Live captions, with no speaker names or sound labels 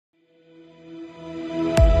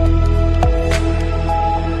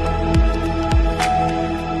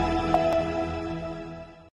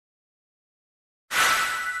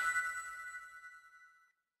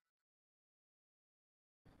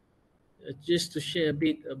just to share a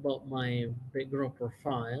bit about my background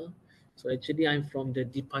profile. So actually, I'm from the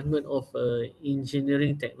Department of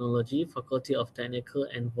Engineering Technology, Faculty of Technical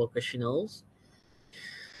and Vocationals.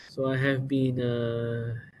 So I have been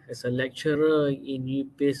as a lecturer in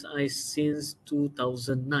UPSI since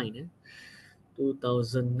 2009.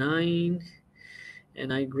 2009,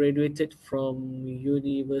 and I graduated from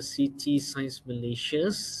University Science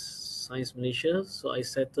Malaysia. So I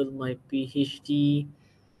settled my PhD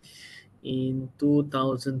in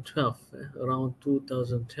 2012, around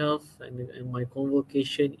 2012, and my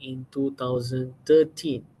convocation in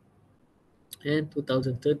 2013. And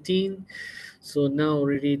 2013, so now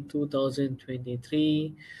already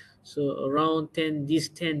 2023. So around 10 these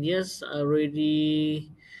 10 years I already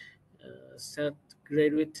set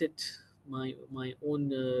graduated my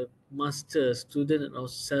own master student, around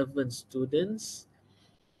 7 students,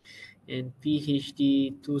 and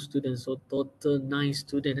PhD 2 students, so total 9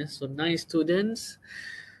 students. So 9 students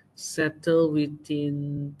settle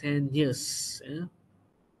within 10 years.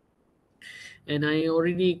 And I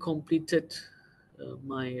already completed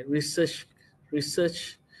my research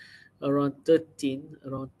around 13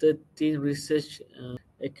 research,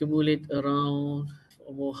 accumulate around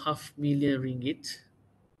almost $500,000,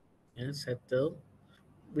 settled.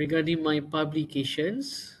 Regarding my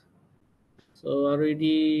publications, so I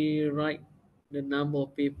already write the number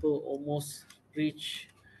of paper almost reach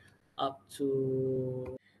up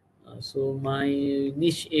to so my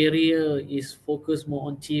niche area is focused more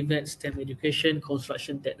on TVET, STEM education,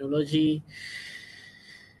 construction technology,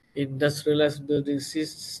 industrialized building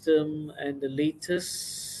system, and the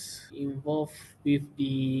latest involved with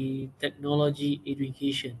the technology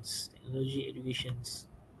educations.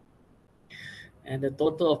 And the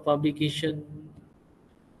total of publication,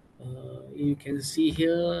 you can see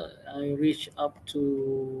here, I reach up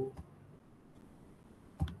to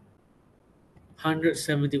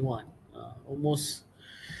 171, almost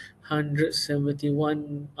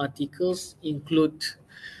 171 articles, include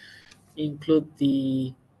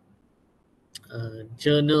the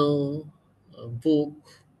journal, book,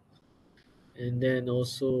 and then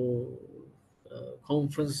also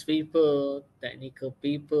conference paper, technical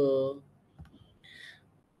paper.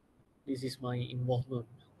 This is my involvement.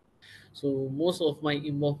 So most of my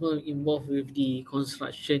involvement involved with the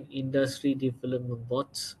construction industry development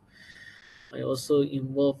boards. I also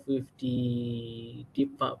involved with the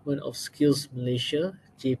Department of Skills Malaysia,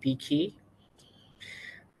 JPK.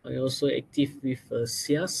 I also active with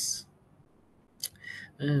SIAS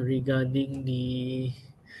regarding the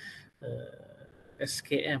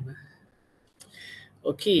SKM.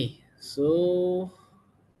 Okay, so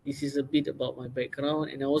this is a bit about my background,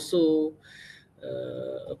 and I also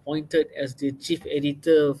appointed as the chief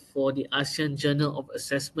editor for the ASEAN Journal of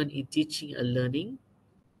Assessment in Teaching and Learning.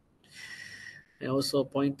 I also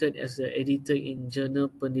appointed as the editor in Journal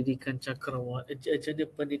Pendidikan Cakrawala, Journal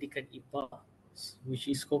Pendidikan IPA, which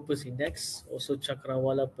is Scopus Index, also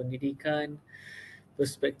Cakrawala Pendidikan,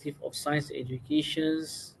 Perspective of Science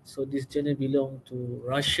Educations. So this journal belong to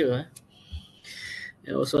Russia.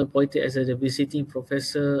 And also appointed as a visiting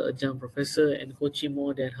professor, adjunct professor, and coaching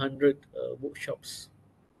more than 100 workshops.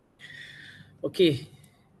 Okay,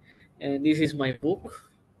 and this is my book.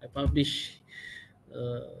 I publish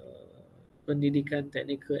Pendidikan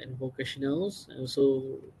Technical and Vocationals. I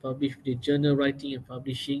also publish the journal writing and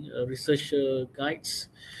publishing, researcher guides.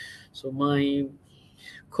 So my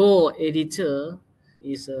co-editor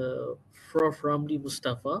is Prof. Ramli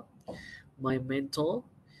Mustafa, my mentor.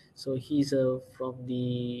 So he's from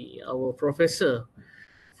our professor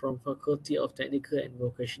from Faculty of Technical and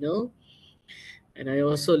Vocational. And I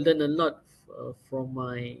also learned a lot from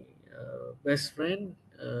my best friend,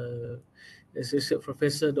 Associate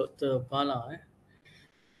Professor Dr. Bala.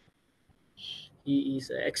 He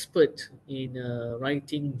is an expert in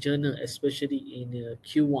writing journal, especially in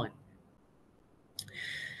Q1.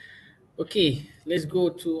 Okay, let's go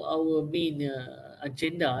to our main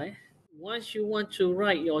agenda. Once you want to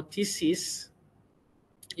write your thesis,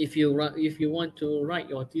 if you want to write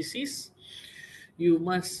your thesis, you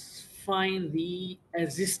must find the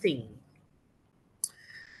existing.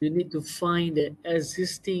 You need to find the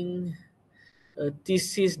existing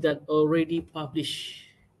thesis that already published,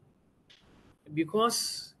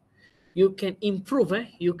 because you can improve.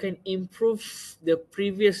 You can improve the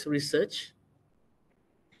previous research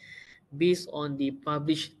based on the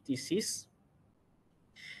published thesis.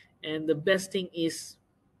 And the best thing is,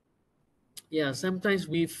 yeah, sometimes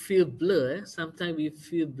we feel blur. Sometimes we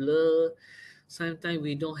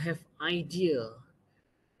don't have idea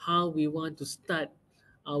how we want to start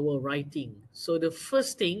our writing. So the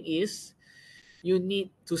first thing is you need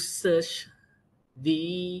to search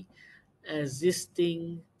the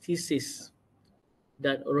existing thesis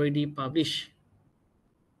that already published.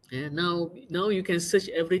 And now you can search,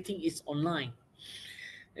 everything is online.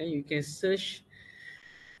 And you can search,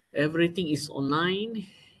 everything is online,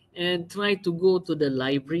 and try to go to the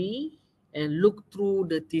library and look through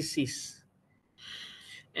the thesis.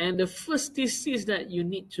 And the first thesis that you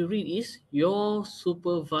need to read is your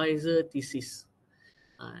supervisor thesis.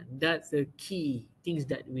 That's the key things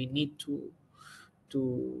that we need to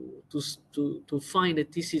find the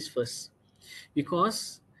thesis first,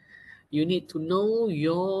 because you need to know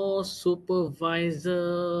your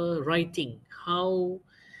supervisor writing, how,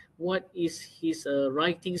 what is his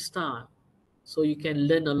writing style, so you can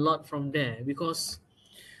learn a lot from there. Because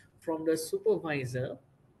from the supervisor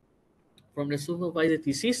from the supervisor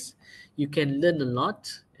thesis, you can learn a lot,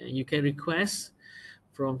 and you can request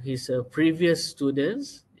from his previous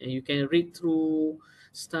students, and you can read through,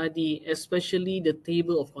 study, especially the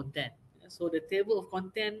table of content. So the table of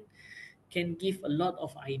content can give a lot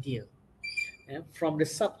of idea. From the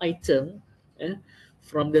sub item, eh,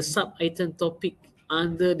 from the sub item topic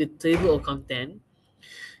under the table of content,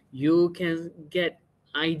 you can get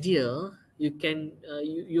idea, you can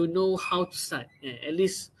you know how to start, at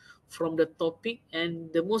least from the topic.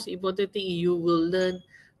 And the most important thing, you will learn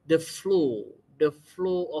the flow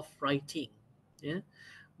of writing, yeah,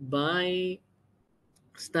 by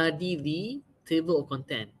study the table of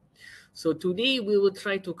content. So today we will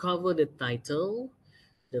try to cover the title,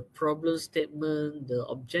 the problem statement, the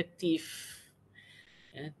objective,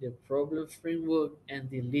 the problem framework, and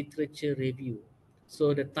the literature review.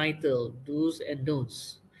 So the title, do's and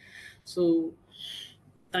don'ts. So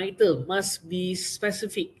title must be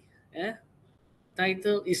specific. Eh?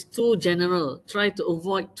 Title is too general. Try to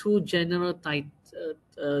avoid too general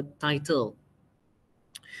title.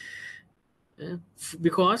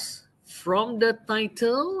 Because from the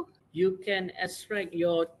title, you can extract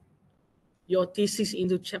your thesis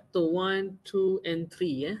into chapter 1, 2, and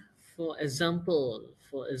 3. For example,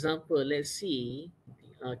 let's see.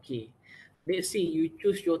 Okay. Let's say you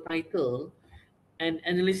choose your title, an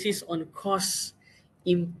analysis on cost,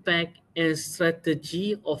 impact, and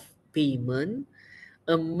strategy of payment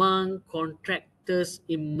among contractors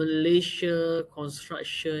in Malaysia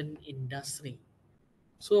construction industry.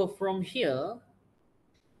 So from here,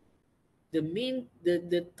 the main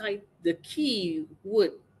the key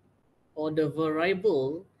word or the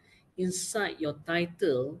variable inside your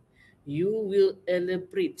title, you will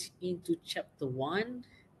elaborate into chapter 1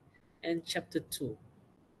 and chapter 2.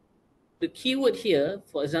 The keyword here,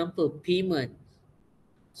 for example, payment.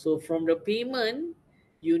 So from the payment,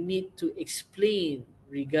 you need to explain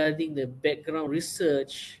regarding the background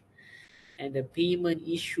research and the payment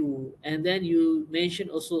issue. And then you mention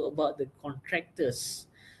also about the contractors.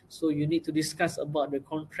 So you need to discuss about the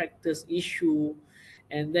contractors issue.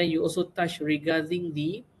 And then you also touch regarding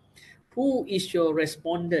the who is your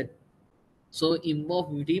respondent. So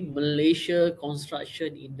involved with the Malaysia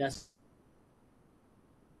construction industry.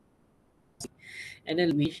 And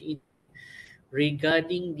then we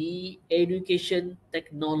regarding the education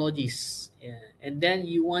technologies. Yeah. And then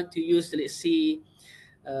you want to use, let's say,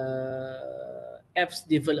 apps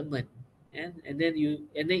development, and then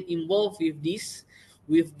involve with this,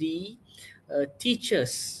 with the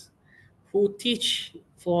teachers who teach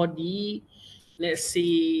for the, let's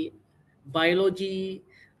say, biology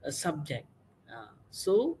subject.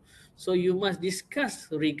 So you must discuss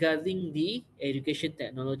regarding the education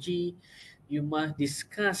technology. You must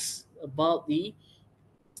discuss about the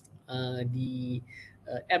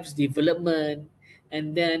apps development,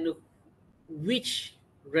 and then which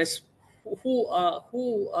res- who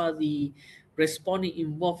are the responding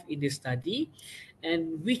involved in the study,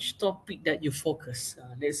 and which topic that you focus.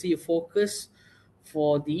 Let's say you focus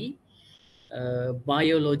for the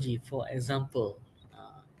biology, for example.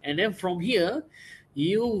 And then from here,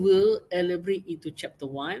 you will elaborate into chapter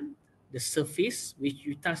 1, the surface, which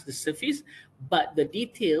you touch the surface, but the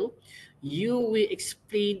detail you will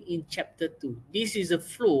explain in chapter 2. This is a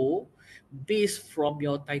flow based from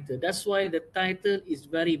your title. That's why the title is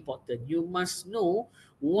very important. You must know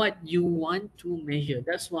what you want to measure.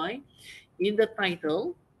 That's why in the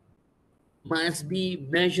title must be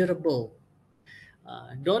measurable.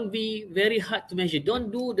 Don't be very hard to measure.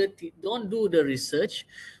 Don't do the research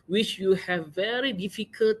which you have very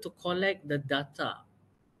difficult to collect the data.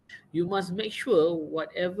 You must make sure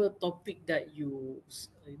whatever topic that you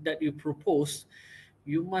propose,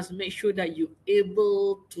 you must make sure that you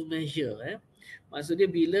able to measure. Maksudnya,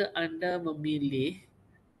 bila anda memilih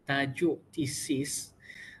tajuk tesis,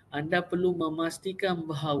 anda perlu memastikan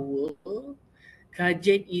bahawa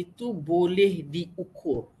kajian itu boleh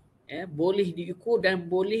diukur. Boleh diukur dan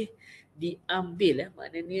boleh diambil.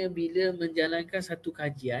 Maknanya bila menjalankan satu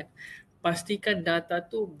kajian, pastikan data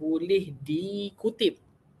tu boleh dikutip.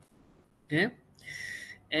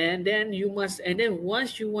 And then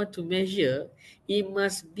once you want to measure, it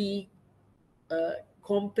must be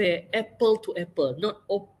compare apple to apple, not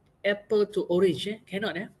apple to orange.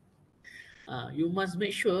 Cannot. You must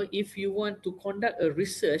make sure if you want to conduct a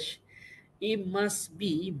research, it must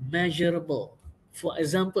be measurable. For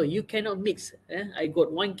example, you cannot mix. I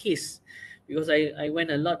got one case because I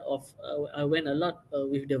went a lot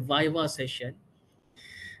with the Viva session,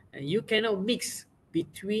 and you cannot mix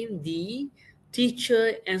between the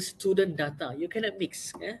teacher and student data. You cannot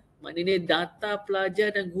mix. Maknanya data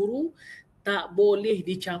pelajar dan guru tak boleh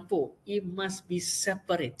dicampur. It must be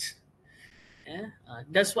separate.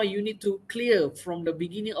 That's why you need to clear from the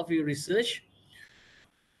beginning of your research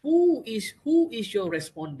who is your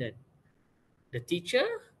respondent, the teacher,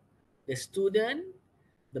 the student,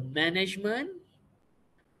 the management,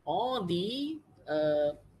 or the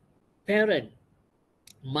parent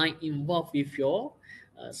might involve with your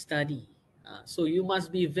study. So you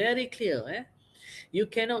must be very clear. You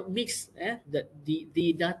cannot mix the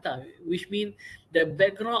data, which means the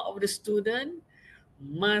background of the student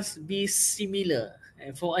must be similar.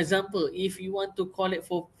 And for example, if you want to collect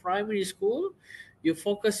for primary school, you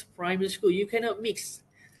focus primary school. You cannot mix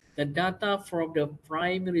the data from the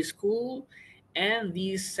primary school and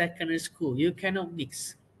the secondary school. You cannot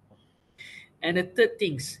mix. And the third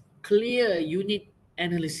things, clear unit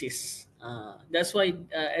analysis. That's why,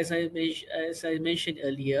 as I mentioned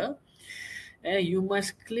earlier, you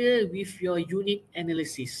must clear with your unit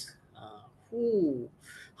analysis.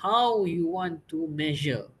 How you want to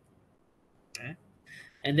measure.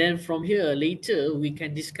 And then from here, later, we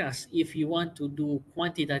can discuss if you want to do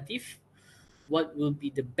quantitative, what will be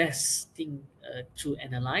the best thing to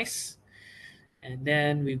analyze. And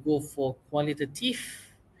then we go for qualitative,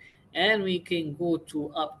 and we can go to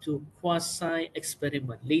up to quasi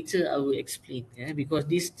experiment. Later, I will explain, because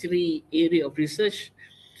these three area of research,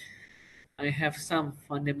 I have some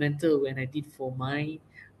fundamental when I did for my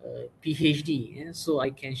PhD, so I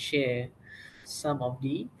can share some of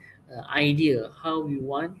the idea how we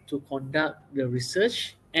want to conduct the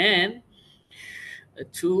research and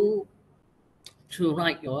to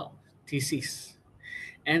write your thesis.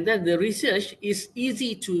 And then the research is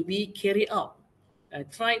easy to be carried out.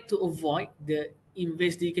 Try to avoid the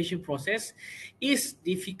investigation process is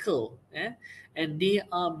difficult, and there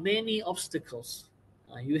are many obstacles.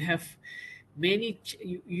 You have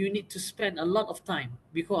you need to spend a lot of time,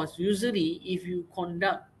 because usually if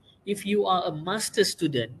you are a master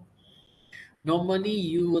student, normally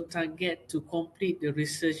you will target to complete the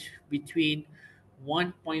research between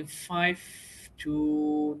 1.5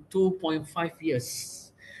 to 2.5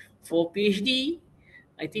 years. For PhD,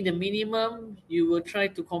 I think the minimum you will try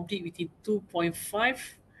to complete within 2.5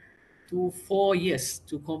 to 4 years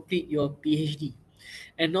to complete your PhD.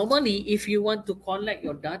 And normally, if you want to collect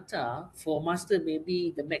your data for master,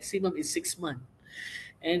 maybe the maximum is 6 months.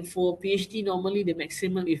 And for PhD, normally the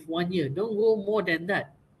maximum is 1 year. Don't go more than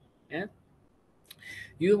that. Yeah?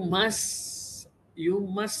 You must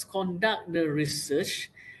conduct the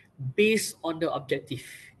research based on the objective.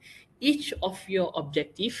 Each of your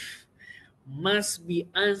objective must be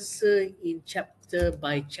answered in chapter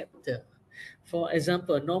by chapter. For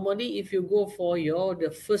example, normally if you go for the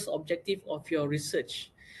first objective of your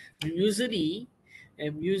research, usually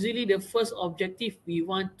the first objective, we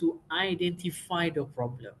want to identify the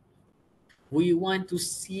problem. We want to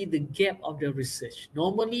see the gap of the research.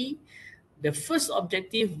 Normally, the first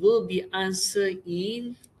objective will be answered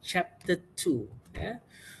in chapter 2.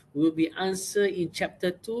 Will be answered in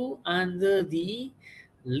chapter 2 under the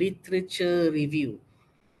literature review.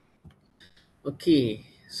 Okay,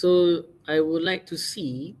 so I would like to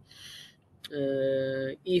see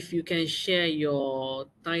if you can share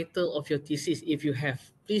your title of your thesis. If you have,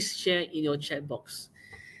 please share in your chat box.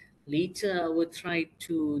 Later, I will try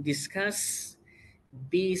to discuss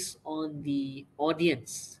based on the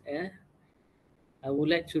audience. I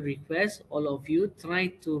would like to request all of you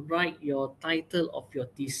try to write your title of your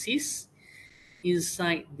thesis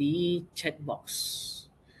inside the chat box.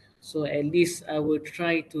 So at least I will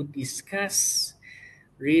try to discuss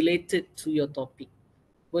related to your topic.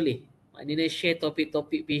 Boleh? Maknanya share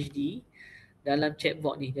topik-topik PhD dalam chat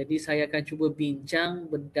box ni. Jadi saya akan cuba bincang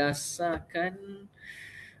berdasarkan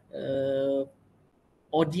uh,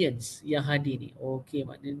 audience yang hadir ni. Okey,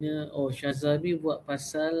 maknanya Syazami buat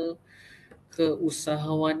pasal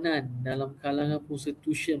keusahawanan dalam kalangan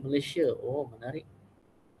prostitution Malaysia. Menarik.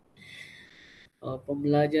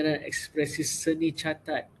 Pembelajaran ekspresi seni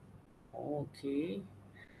catat. Okay.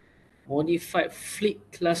 Modified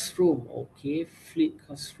flipped classroom. Okay, flipped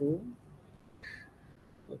classroom.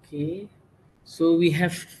 Okay. So we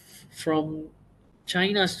have from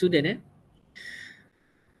China student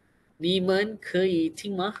你们可以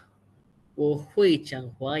听吗？我会讲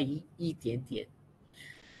华语一点点。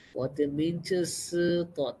我的名字是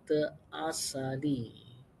Dr. Azhari。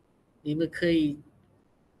你们可以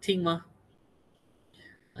听吗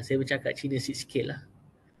？Saya bercakap Cina sikit-sikit lah.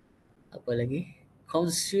 Apa lagi?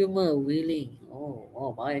 Consumer willing.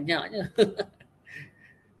 Oh, banyaknya.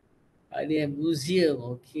 Ada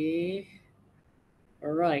museum. Okay.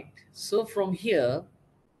 Alright. So from here,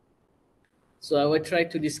 so I will try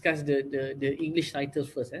to discuss the English titles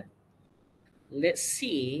first. Let's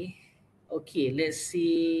see. Okay, let's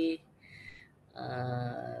see.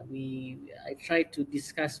 I try to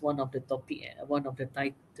discuss one of the topic, one of the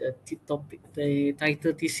topic, the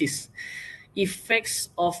title thesis. Effects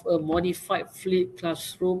of a modified flipped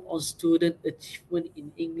classroom on student achievement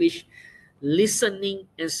in English listening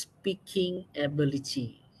and speaking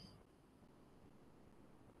ability.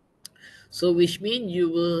 So which means you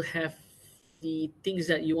will have the things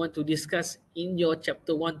that you want to discuss in your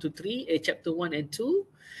chapter 1 to 3, chapter 1 and 2.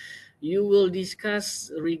 You will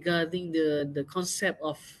discuss regarding the concept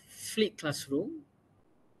of flipped classroom.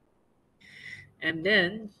 And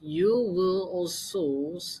then you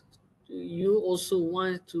also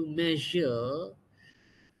want to measure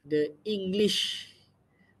the English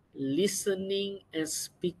listening and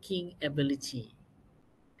speaking ability.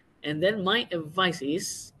 And then my advice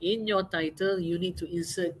is, in your title, you need to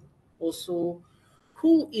insert also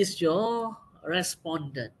who is your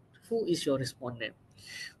respondent. Who is your respondent?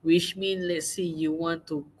 Which means, let's say you want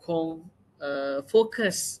to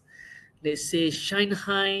focus, let's say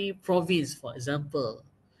Shanghai province, for example.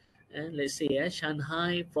 Let's say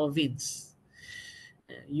Shanghai province.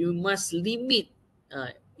 You must limit.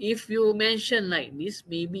 If you mention like this,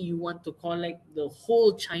 maybe you want to collect the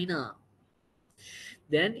whole China.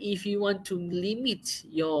 Then if you want to limit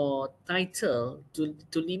your title, to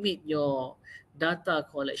limit your data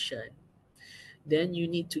collection, then you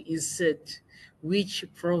need to insert which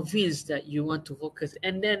province that you want to focus.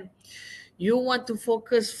 And then you want to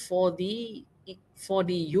focus for the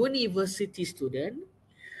university student,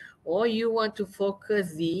 or you want to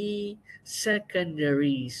focus the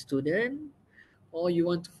secondary student, or you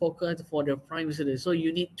want to focus for the primary student. So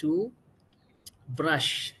you need to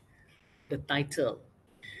brush the title.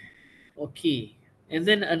 Okay. And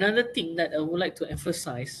then another thing that I would like to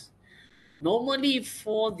emphasize, normally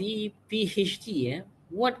for the PhD,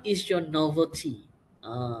 what is your novelty?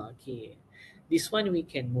 Okay. This one we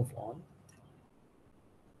can move on.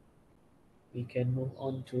 We can move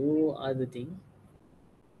on to other thing.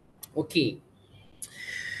 Okay.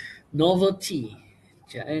 Novelty.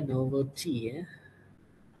 Novelty.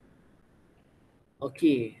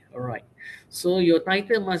 Okay, all right. So your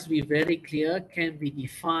title must be very clear, can be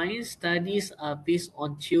defined. Studies are based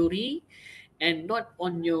on theory and not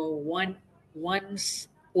on your one's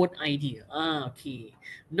own idea. Okay.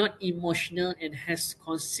 Not emotional and has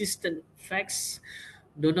consistent facts.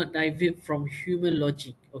 Do not deviate from human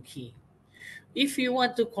logic. Okay. If you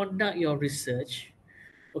want to conduct your research,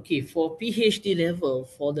 okay, for PhD level,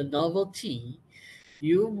 for the novelty,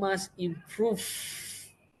 you must improve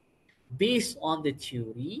based on the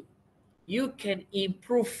theory. You can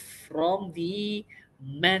improve from the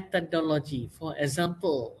methodology. For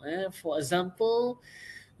example,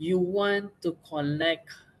 you want to collect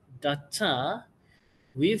data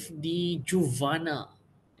with the Juvana,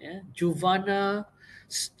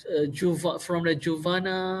 from the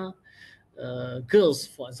Juvana girls,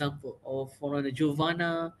 for example, or from the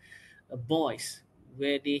Juvana boys,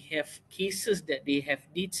 where they have cases that they have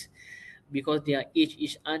needs because their age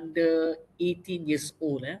is under 18 years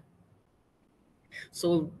old.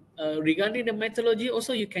 So regarding the methodology,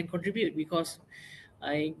 also you can contribute, because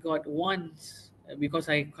I got one, because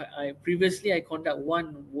I previously I conduct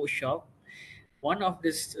one workshop. One of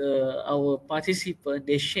this our participant,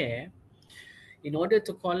 they share, in order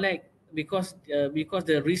to collect, because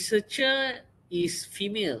the researcher is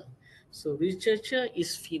female, so researcher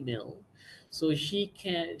is female, so she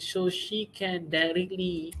can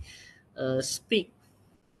directly speak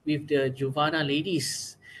with the Giovanna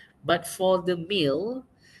ladies. But for the male,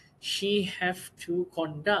 she have to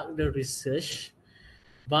conduct the research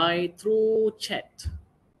by through chat.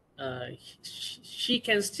 She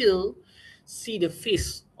can still see the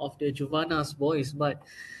face of the Giovanna's voice, but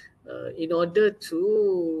in order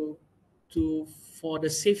to for the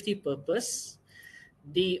safety purpose,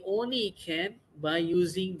 they only can by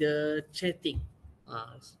using the chatting.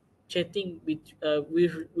 uh, chatting with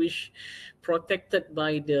which protected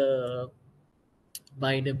by the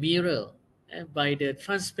mirror and by the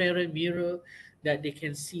transparent mirror that they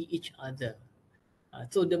can see each other.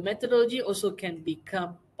 So the methodology also can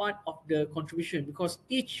become part of the contribution because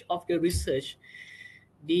each of the research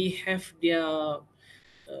they have their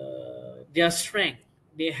strength,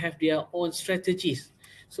 they have their own strategies.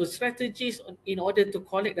 So strategies in order to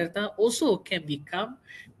collect data also can become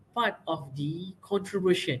part of the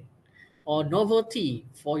contribution or novelty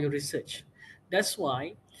for your research. That's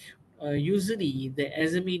why usually the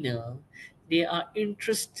examiner they are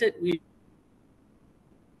interested with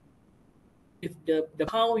the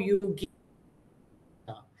how you give.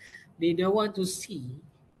 They don't want to see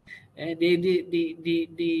and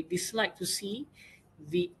they dislike to see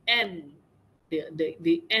the end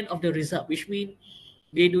the end of the result, which means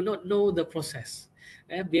they do not know the process.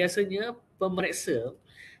 Biasanya pemeriksa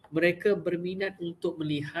mereka berminat untuk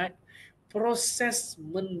melihat proses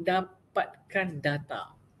mendapatkan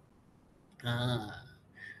data.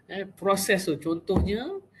 Proses tu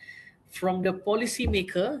contohnya from the policy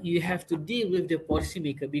maker, you have to deal with the policy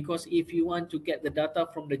maker because if you want to get the data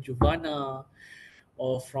from the Juvana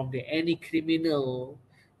or from the any criminal,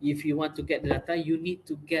 if you want to get the data you need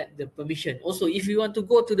to get the permission. Also if you want to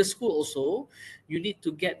go to the school also you need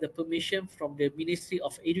to get the permission from the Ministry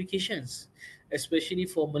of Educations, especially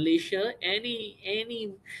for Malaysia.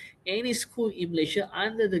 Any school in Malaysia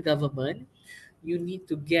under the government, you need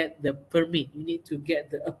to get the permit, you need to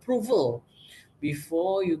get the approval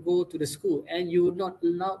before you go to the school, and you're not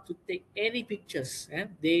allowed to take any pictures.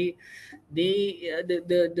 The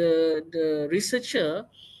researcher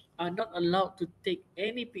are not allowed to take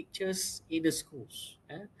any pictures in the schools.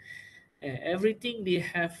 Everything they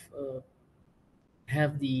have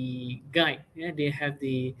the guide. They have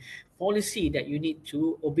the policy that you need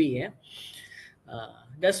to obey.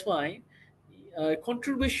 That's why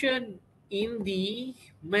contribution in the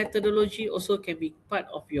methodology also can be part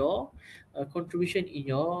of your contribution in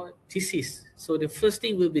your thesis. So the first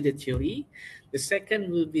thing will be the theory, the second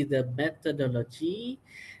will be the methodology,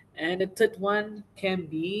 and the third one can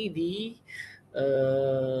be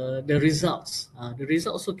the results. The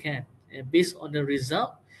result also can, and based on the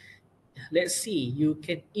result, let's see, you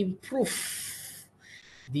can improve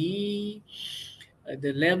the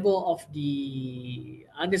level of the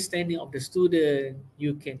understanding of the student.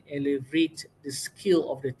 You can elevate the skill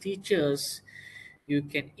of the teachers, you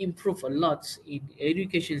can improve a lot in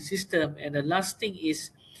education system, and the last thing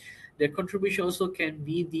is the contribution also can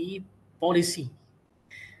be the policy.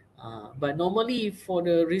 But normally for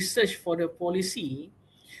the research for the policy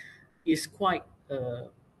is quite uh,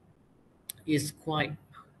 is quite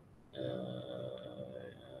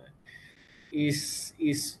uh,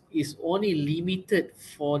 is only limited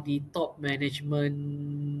for the top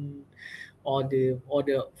management or the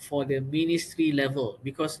for the ministry level,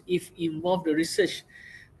 because if involve the research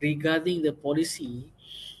regarding the policy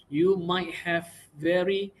you might have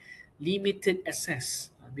very limited access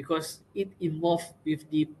because it involved with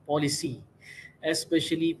the policy,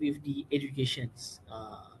 especially with the educations.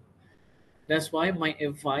 That's why my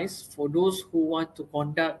advice for those who want to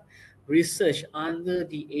conduct research under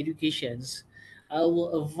the educations, I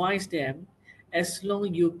will advise them as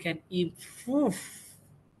long you can improve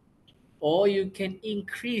or you can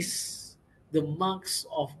increase the marks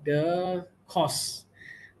of the course.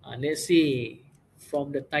 Let's say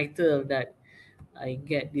from the title that I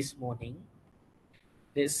get this morning,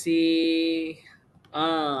 let's say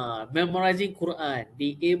memorizing Quran,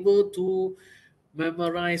 be able to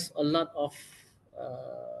memorize a lot of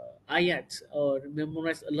ayat or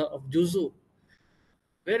memorize a lot of juzu.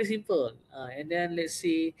 Very simple. And then let's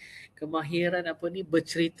say kemahiran apa ni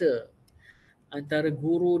bercerita antara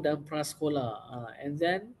guru dan prasekolah. And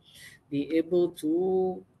then be able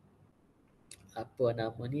to apa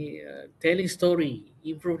nama ni telling story,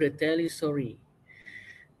 improve the telling story.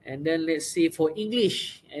 And then let's say for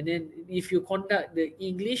English, and then if you conduct the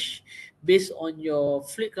English based on your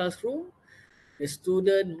flipped classroom, the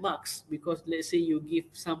student marks, because let's say you give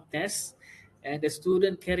some tests and the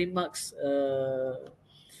student carry marks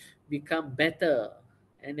become better,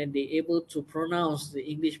 and then they able to pronounce the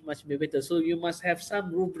English much better. So you must have some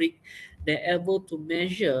rubric that able to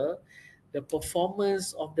measure the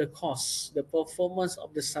performance of the course, the performance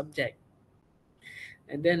of the subject.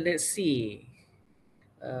 And then let's see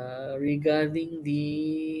regarding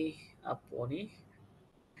the apa ni,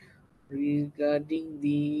 regarding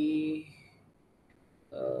the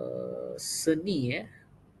seni,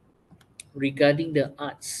 regarding the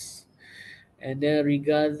arts, and then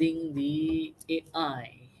regarding the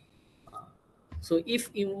AI. So if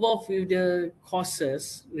involved with the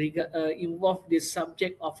courses, involved the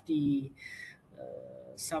subject of the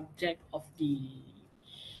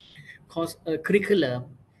course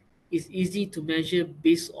curriculum, is easy to measure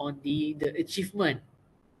based on the achievement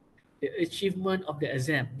of the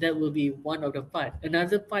exam. That will be one of the part.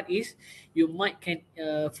 Another part is you might can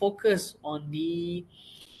focus on the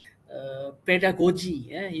pedagogy.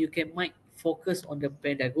 You can might focus on the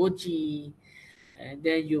pedagogy, and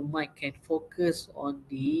then you might can focus on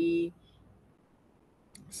the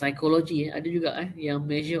psychology. Ada juga yang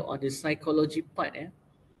measure on the psychology part.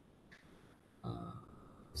 Uh,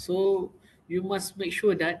 so you must make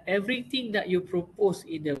sure that everything that you propose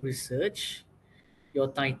in the research, your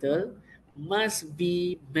title, must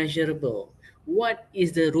be measurable. What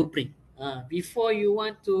is the rubric? Before you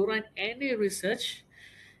want to run any research,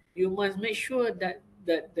 you must make sure that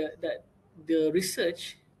the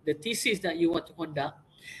research, the thesis that you want to conduct,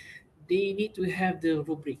 they need to have the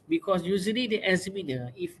rubric, because usually the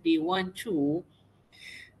examiner, if they want to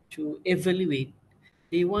evaluate,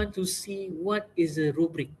 they want to see what is the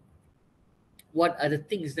rubric, what are the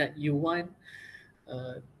things that you want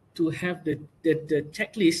uh, to have the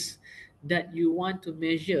checklist that you want to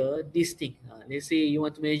measure this thing. Let's say you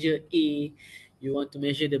want to measure A, you want to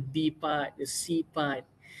measure the B part, the C part.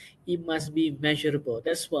 It must be measurable.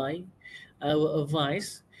 That's why I will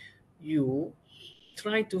advise you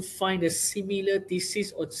try to find a similar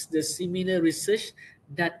thesis or the similar research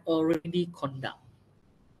that already conduct.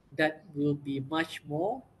 That will be much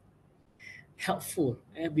more helpful,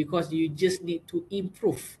 because you just need to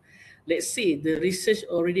improve. Let's say the research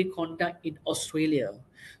already conduct in Australia,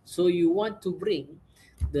 so you want to bring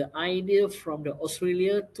the idea from the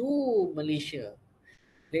Australia to Malaysia.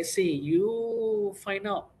 Let's say you find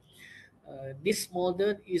out this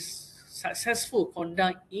model is successful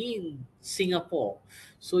conduct in Singapore,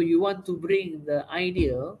 so you want to bring the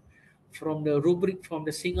idea from the rubric from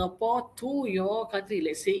the Singapore to your country,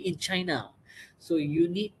 let's say in China. So you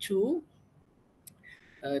need to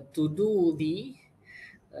do the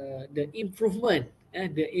improvement,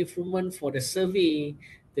 and the improvement for the survey,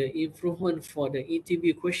 the improvement for the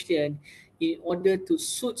interview question, in order to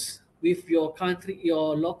suit with your country,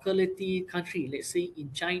 your locality country, let's say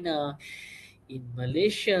in China, in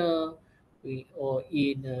Malaysia, or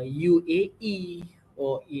in UAE,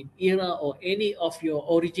 or in Iran, or any of your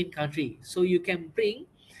origin country. So you can bring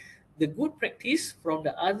the good practice from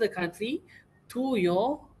the other country to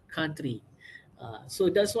your country. So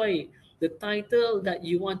that's why the title that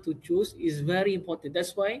you want to choose is very important.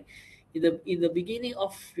 That's why in the beginning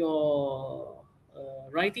of your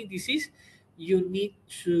writing thesis, you need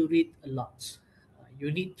to read a lot.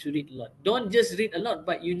 You need to read a lot. Don't just read a lot,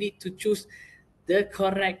 but you need to choose the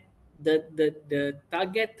correct, the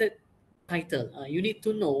targeted title. You need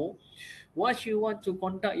to know what you want to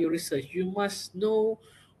conduct your research. You must know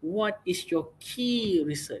what is your key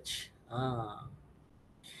research.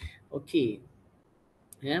 Okay.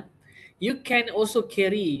 Yeah. You can also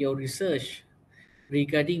carry your research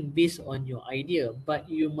regarding based on your idea, but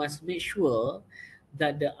you must make sure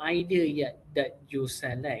that the idea that you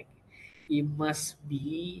select, it must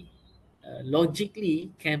be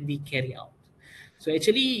logically can be carried out. So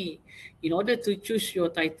actually, in order to choose your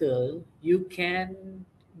title, you can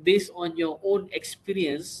based on your own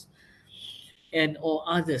experience and or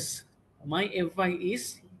others. My advice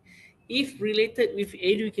is, if related with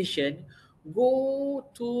education, go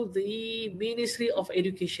to the Ministry of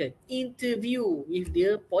Education, interview with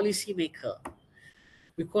their policymaker,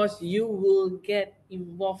 because you will get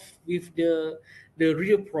involved with the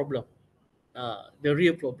real problem. The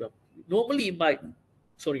real problem. Normally,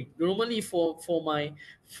 normally for my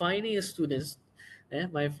final year students,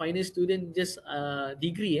 my final student just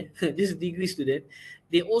degree, just degree student,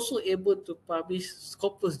 they also able to publish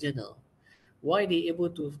Scopus Journal. Why they able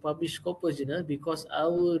to publish Scopus Journal? Because I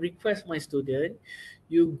will request my student,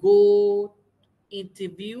 you go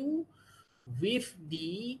interview with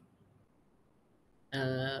the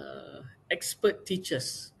expert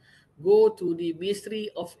teachers. Go to the Ministry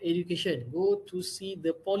of Education. Go to see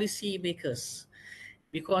the policy makers,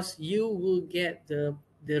 because you will get the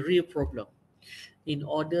real problem in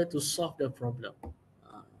order to solve the problem.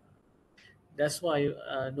 Uh, that's why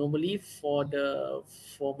normally for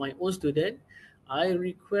my own student, I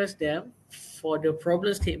request them for the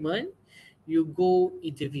problem statement, you go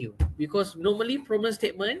interview, because normally problem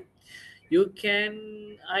statement you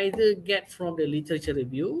can either get from the literature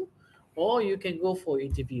review, or you can go for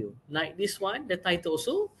interview. Like this one, the title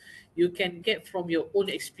also, you can get from your own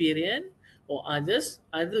experience or others,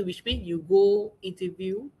 other which means you go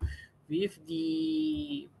interview with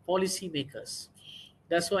the policy makers.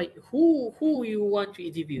 That's why who you want to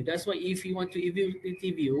interview. That's why if you want to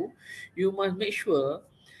interview, you must make sure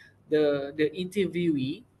the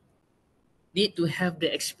interviewee need to have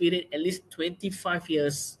the experience at least 25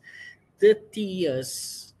 years, 30 years.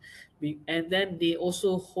 And then they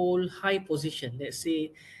also hold high position. Let's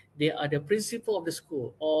say they are the principal of the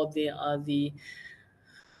school, or they are the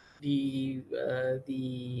the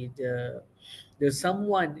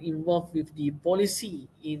someone involved with the policy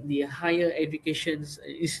in the higher education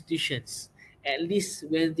institutions. At least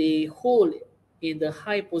when they hold in the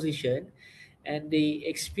high position and they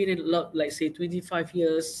experience a lot, like say 25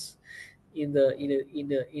 years in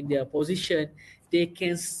their position, they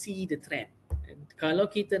can see the trend. Kalau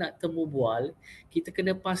kita nak temu bual, kita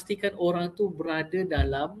kena pastikan orang tu berada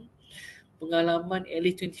dalam pengalaman at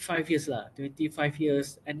least 25 years lah, 25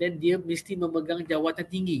 years, and then dia mesti memegang jawatan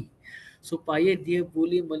tinggi supaya dia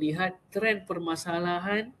boleh melihat trend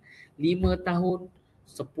permasalahan 5 tahun,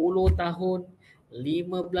 10 tahun,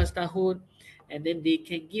 15 tahun, and then they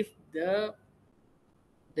can give the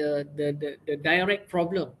direct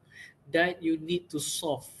problem that you need to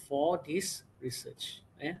solve for this research.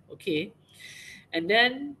 Okay, and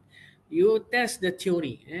then you test the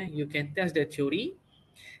theory. You can test the theory,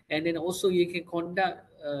 and then also you can conduct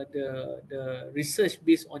the research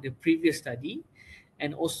based on the previous study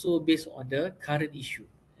and also based on the current issue.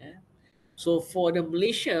 So for the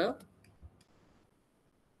Malaysia,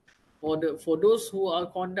 for those who are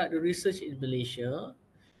conduct the research in Malaysia,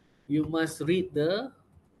 you must read the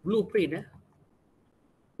blueprint.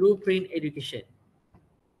 Blueprint education.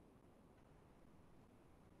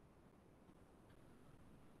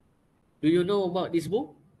 Do you know about this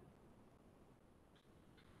book?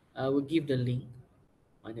 I will give the link.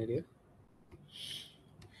 Mana dia?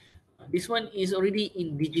 This one is already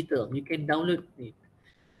in digital. You can download it.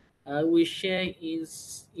 I will share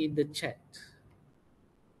in the chat.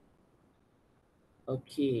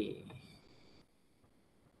 Okay.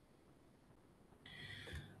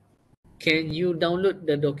 Can you download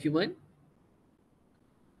the document?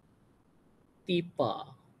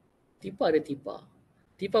 Tipa. Tipa ada Tipa.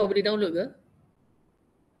 Tipa boleh download ke?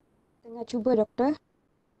 Tengah cuba, Doktor.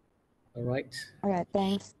 Alright. Alright,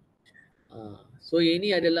 thanks. So yang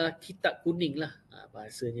ini adalah kitab kuning lah.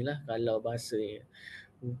 Bahasanya lah. Kalau bahasa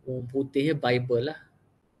putihnya Bible lah.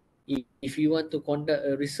 If you want to conduct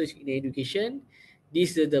a research in education,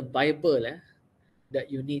 this is the Bible that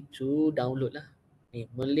you need to download lah. Ni,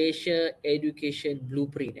 Malaysia Education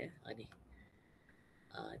Blueprint ni.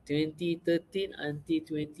 2013 until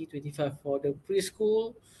 2025 for the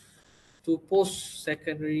preschool to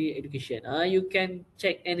post-secondary education. You can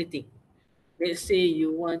check anything. Let's say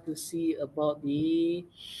you want to see about the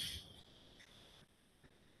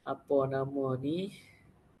apa nama ni,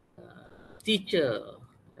 teacher,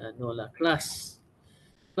 no lah,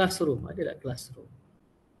 classroom, ada tak classroom?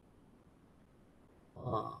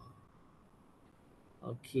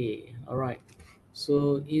 Okay, alright.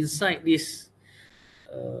 So inside this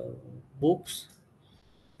books,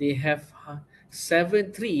 they have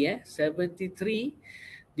 73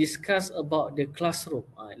 discuss about the classroom.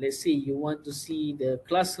 Let's say you want to see the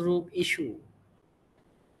classroom issue.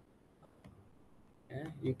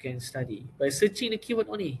 You can study by searching the keyword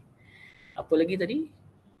only. Apa lagi tadi?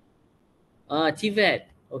 TVET.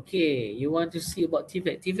 Okay, you want to see about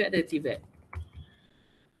TVET. TVET ada TVET.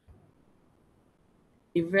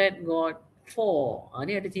 TVET got 4.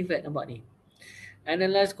 Ni ada TVET nampak ni.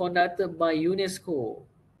 Analyzed conducted by UNESCO.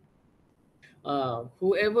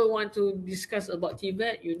 Whoever want to discuss about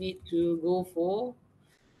TVET, you need to go for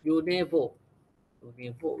UNESCO.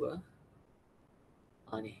 UNESCO ke?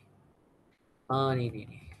 Ni. Ni.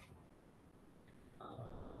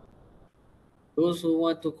 Those who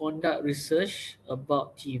want to conduct research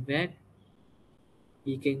about TVET,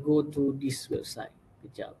 you can go to this website.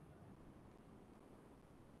 Kejap.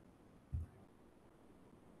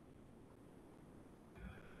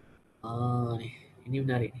 Ni. Ini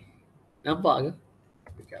menarik ni. Nampak ke?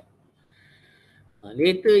 Kejap.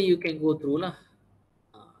 Later you can go through lah.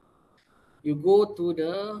 You go to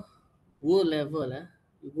the world level.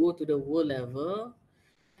 You go to the world level.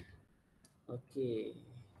 Okay.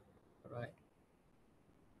 Alright.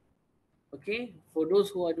 Okay. For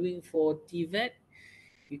those who are doing for TVET,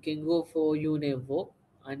 you can go for UNESCO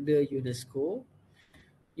under UNESCO.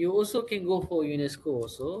 You also can go for UNESCO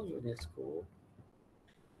also. UNESCO.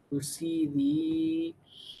 To see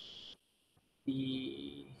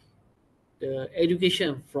the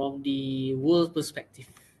education from the world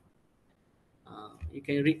perspective. You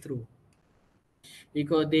can read through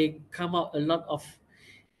because they come out a lot of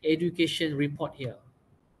education report here.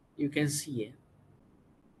 You can see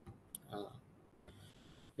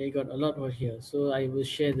Okay, got a lot over here. So I will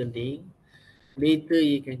share the link. Later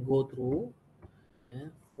you can go through,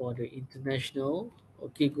 for the international.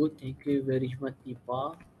 Okay, good. Thank you very much,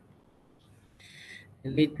 Ipa.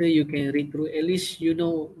 And later you can read through. At least you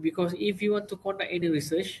know, because if you want to conduct any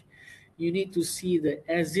research, you need to see the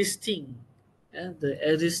existing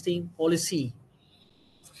policy.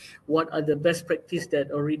 What are the best practice that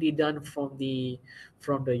already done from the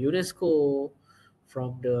UNESCO,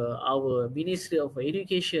 from the our Ministry of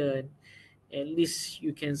Education. At least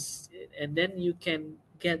you can, and then you can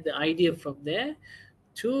get the idea from there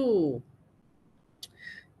to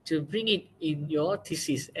bring it in your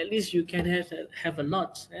thesis. At least you can have a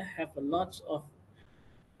lot, have a lot of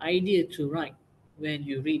idea to write when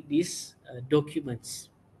you read these documents.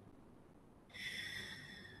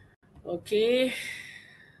 Okay,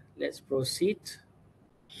 let's proceed.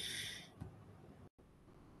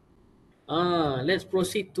 Let's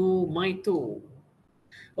proceed to my two.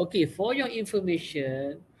 Okay, for your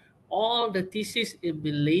information, all the thesis in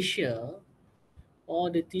Malaysia, all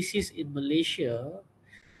the thesis in Malaysia,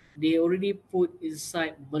 they already put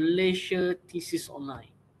inside Malaysia Thesis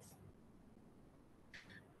Online.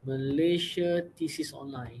 Malaysia Thesis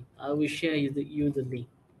Online. I will share you the link.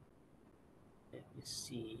 Let me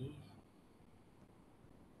see.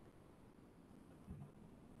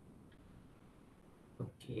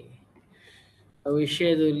 Okay. I will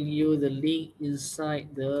share you the link inside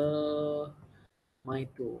the my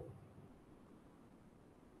tool.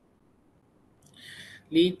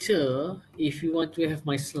 Later, if you want to have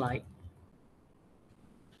my slide,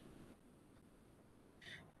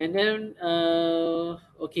 and then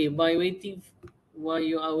okay, while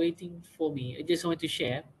you are waiting for me, I just want to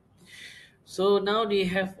share. So now they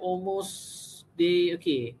have almost they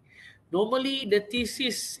okay. Normally, the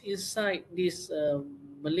thesis inside this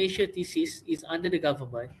Malaysia thesis is under the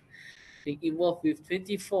government. They involved with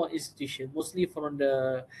 24 institutions, mostly from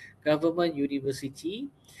the government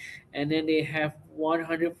university, and then they have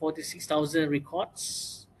 146,000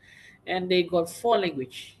 records, and they got four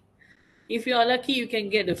language. If you are lucky, you can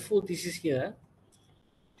get the full thesis here.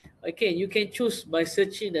 Okay, you can choose by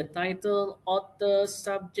searching the title, author,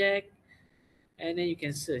 subject, and then you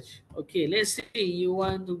can search. Okay, let's say you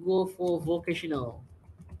want to go for vocational.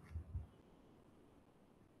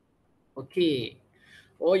 Okay,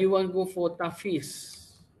 or you want to go for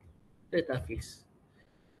tafis. The tafis.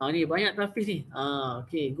 Ni banyak tafis ni.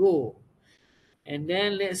 Okay, go. And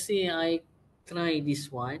then let's say I try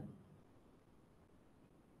this one.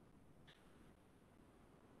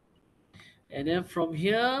 And then from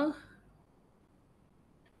here,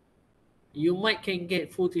 you might can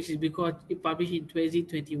get full thesis because it published in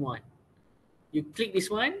 2021. You click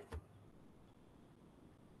this one.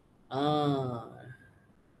 Ah,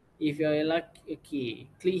 if you are lucky, okay,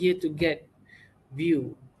 click here to get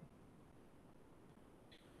view.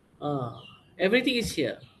 Everything is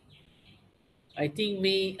here. I think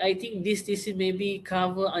this thesis maybe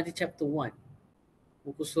cover until chapter 1.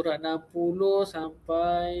 Buku surat 60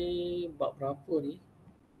 sampai bab berapa ni?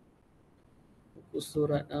 Buku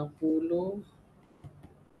surat 60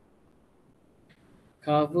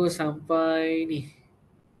 cover sampai ni.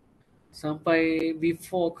 Sampai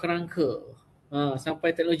before kerangka.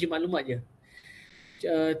 Sampai teknologi maklumat je.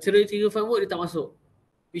 Theoretical framework dia tak masuk.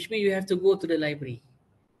 Which means you have to go to the library.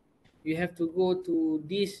 You have to go to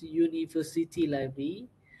this university library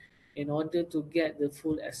in order to get the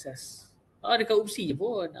full access. Dekat UPSI je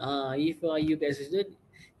pun. If you are UPS student,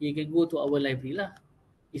 you can go to our library lah.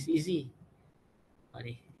 It's easy.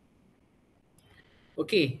 Ni.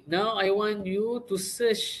 Okay, now I want you to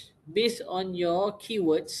search based on your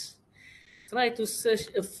keywords. Try to search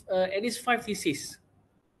at least 5 theses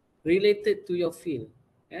related to your field.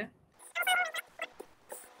 Yeah.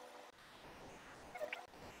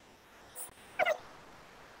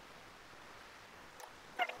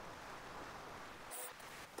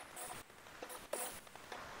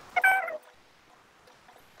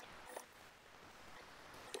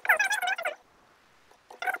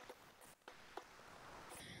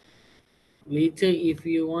 Later, if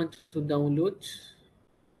you want to download,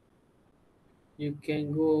 you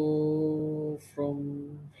can go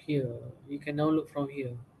from here. You can download from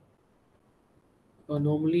here.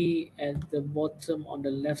 Normally, at the bottom on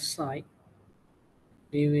the left side,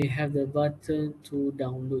 they will have the button to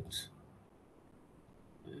download.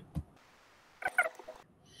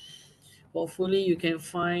 Hopefully, you can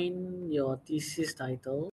find your thesis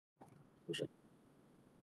title.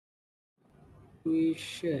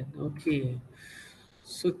 Tuition, okay.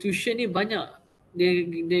 So tuition ni banyak.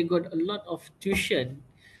 They got a lot of tuition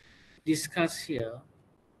discussed here.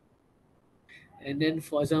 And then,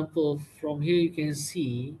 for example, from here you can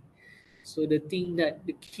see, so the thing that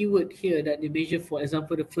the keyword here that they measure, for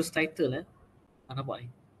example, the first title, nampak ni?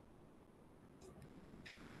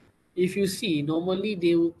 If you see, normally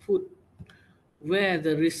they will put where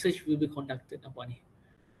the research will be conducted, nampak ni?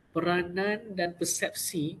 Peranan dan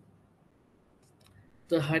persepsi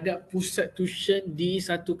terhadap pusat tuition di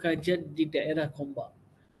satu kajian di daerah Gombak.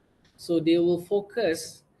 So they will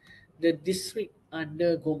focus the district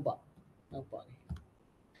under Gombak. Nampak ni?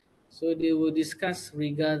 So they will discuss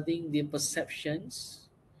regarding the perceptions,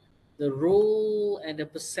 the role and the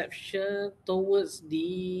perception towards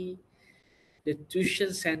the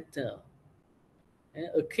tuition center.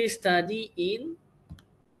 A case study in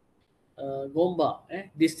Gombak,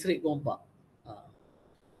 district Gombak.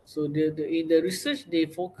 So in the research, they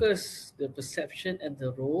focus the perception and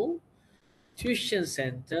the role, tuition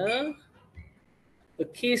center, a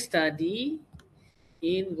case study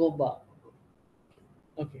in Gombak.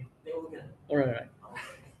 Okay. All right.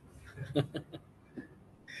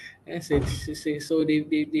 So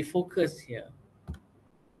they focus here.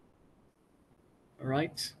 All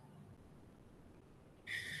right.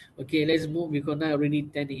 Okay, let's move because now already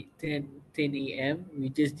 10 a.m. We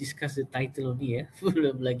just discussed the title only ya.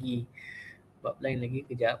 Belum lagi bab lain lagi,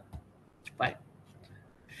 kejap. Cepat.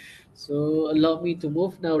 So allow me to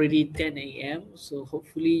move now already 10 a.m. So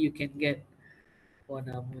hopefully you can get one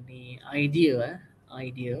idea.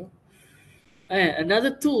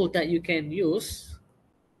 Another tool that you can use,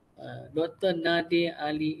 Dr. Nadir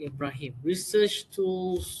Ali Ibrahim, research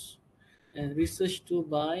tools and research tool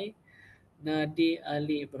by Nadir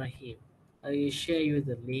Ali Ibrahim. I will share you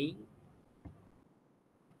the link.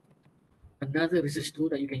 Another research tool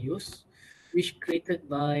that you can use, which created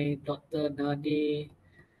by Dr. Nadir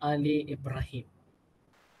Ali Ibrahim.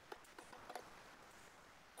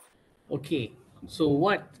 Okay, so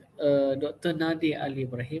what Dr. Nadir Ali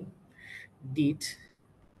Ibrahim did,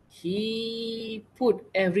 he put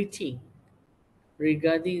everything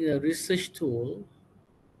regarding the research tool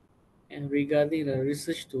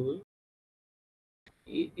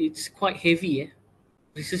it's quite heavy.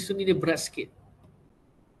 Research tool ni dia berat sikit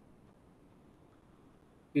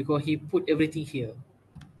because he put everything here.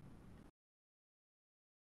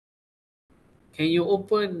 Can you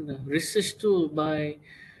open research tool by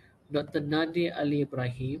Dr. Nadir Ali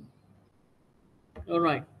Ibrahim? All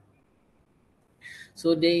right.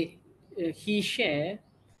 So he share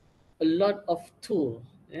a lot of tool.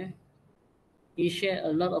 He share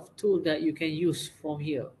a lot of tool that you can use from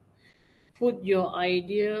here. Put your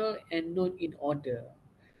idea and note in order.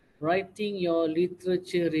 Writing your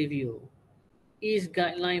literature review. Is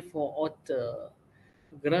guideline for author.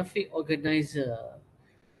 Graphic organizer.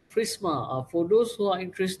 Prisma. For those who are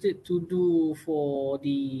interested to do for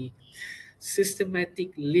the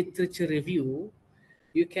systematic literature review,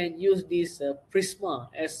 you can use this Prisma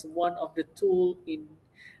as one of the tools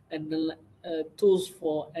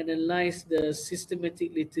for analyze the systematic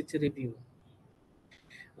literature review.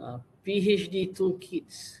 PhD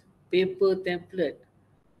toolkits, paper template,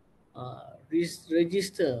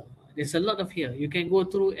 register. There's a lot of here. You can go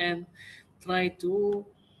through and try to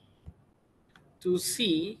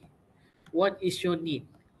see what is your need.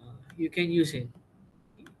 You can use it.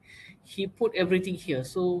 He put everything here,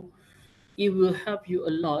 so it will help you a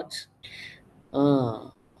lot.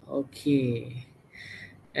 Okay.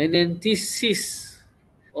 And then thesis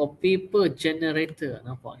or paper generator,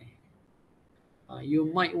 nampak ni. You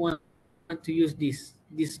might want to use this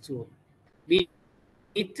tool.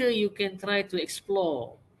 Later you can try to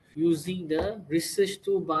explore using the research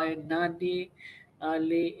tool by Nadir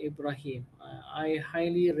Ali Ibrahim. I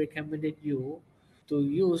highly recommended you to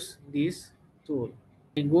use this tool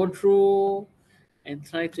and go through and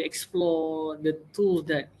try to explore the tools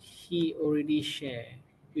that he already shared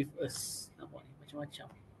with us. Nampak ni,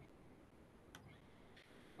 macam-macam.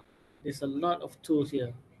 There's a lot of tools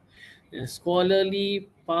here.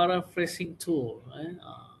 Scholarly paraphrasing tool.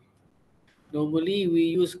 Normally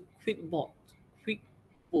we use QuickBook.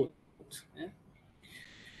 Eh?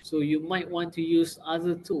 So you might want to use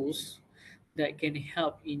other tools that can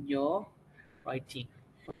help in your writing.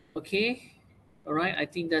 Okay, all right. I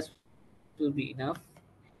think that will be enough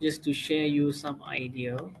just to share you some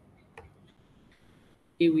idea.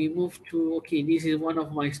 Okay, we move to, okay, this is one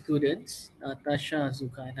of my students, Natasha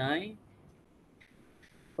Zukanai.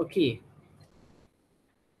 Okay,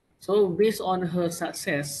 so based on her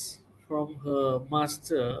success from her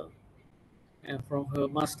master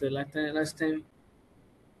last time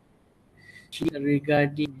she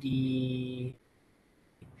regarding the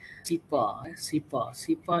SIPA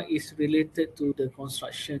is related to the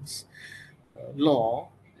constructions law.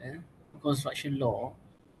 construction law,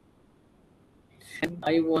 and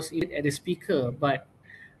I was invited as a speaker, but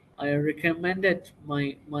I recommended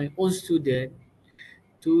my own student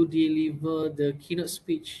to deliver the keynote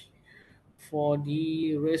speech for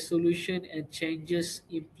the resolution and changes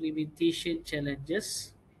implementation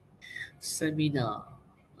challenges seminar.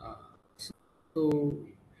 So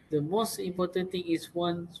the most important thing is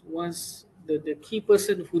once the key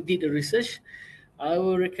person who did the research, I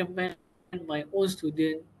will recommend my own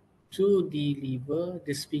student to deliver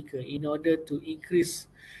the speaker in order to increase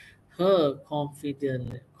her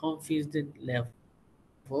confident level,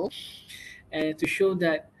 and to show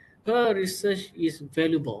that her research is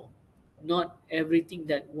valuable. Not everything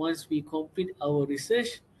that once we complete our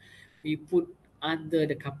research, we put under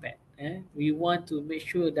the carpet. We want to make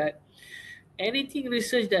sure that anything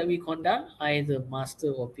research that we conduct, either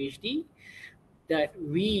master or PhD, that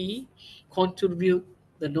we contribute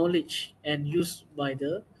the knowledge and use by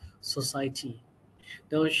the society.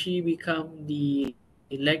 Now she become the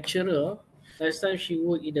lecturer. Last time she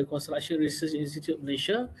worked in the Construction Research Institute of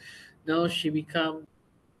Malaysia. Now she become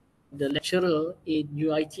the lecturer in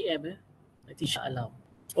UITM. Nanti Shah Alam.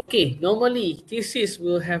 Okay, normally thesis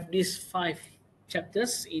will have these five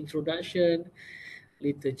chapters: introduction,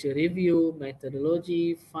 literature review,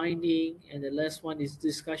 methodology, finding, and the last one is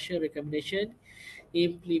discussion, recommendation,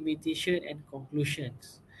 implementation, and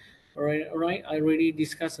conclusions. All right. I already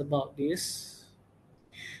discussed about this,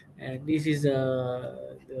 and this is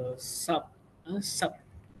the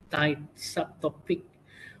subtopic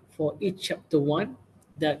for each chapter one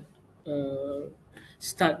that uh,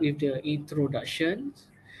 start with the introduction,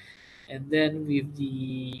 and then with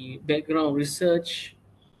the background research,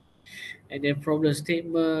 and then problem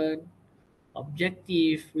statement,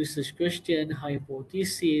 objective, research question,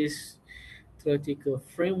 hypothesis, theoretical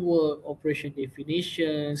framework, operation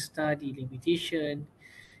definition, study limitation,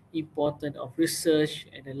 important of research,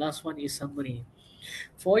 and the last one is summary.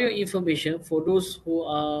 For your information, for those who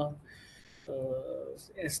are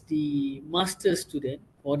as the master student,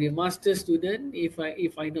 or the master student, if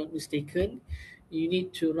I not mistaken, you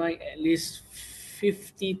need to write at least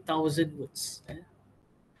 50,000 words.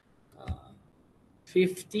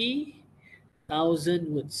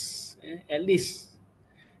 50,000 words, at least.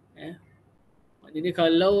 Eh. Maknanya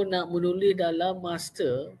kalau nak menulis dalam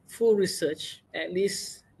master full research, at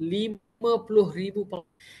least 50,000.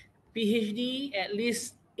 PhD at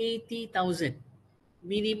least 80,000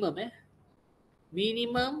 minimum.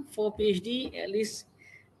 Minimum for PhD at least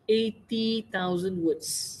 80,000 words.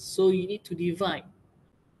 So you need to divide.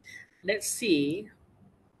 Let's say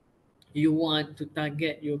you want to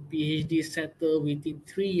target your PhD settle within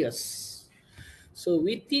 3 years. So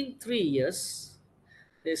within 3 years,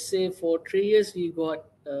 let's say for 3 years you got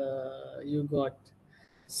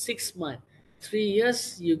 6 months. 3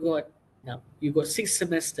 years you got 6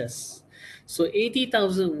 semesters. So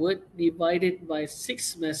 80,000 word divided by 6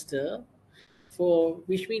 semester, for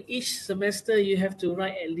which means each semester you have to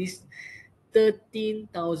write at least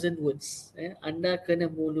 13,000 words. Anda kena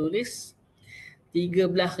menulis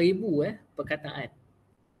 13,000 perkataan.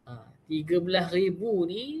 13,000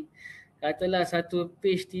 ni, katalah satu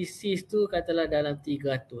page thesis tu katalah dalam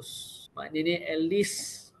 300. Maknanya at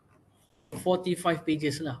least 45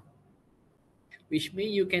 pages lah. Which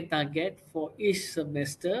means you can target for each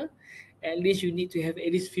semester, at least you need to have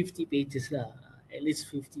at least 50 pages lah. At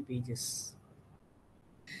least 50 pages.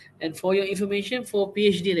 And for your information, for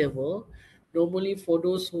PhD level, normally for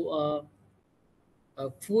those who are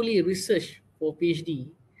fully research for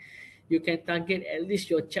PhD, you can target at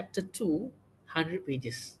least your chapter 2 100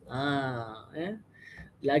 pages.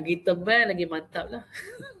 Lagi tebal lagi mantap lah.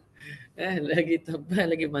 Lagi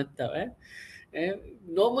tebal lagi mantap.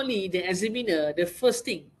 Normally the examiner, the first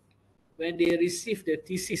thing when they receive the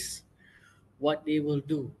thesis, what they will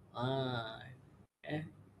do. Eh,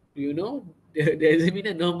 you know, the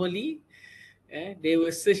examiner normally they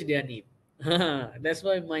will search their name. That's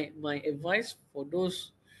why my advice for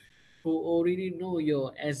those who already know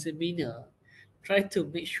your examiner, try to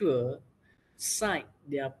make sure cite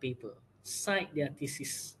their paper, cite their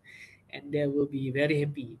thesis, and they will be very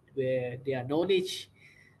happy where their knowledge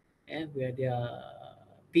and where their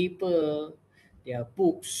paper, their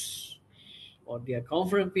books, or their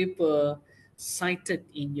conference paper cited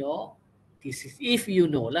in your thesis. If you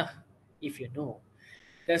know lah, if you know.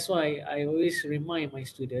 That's why I always remind my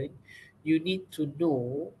student, you need to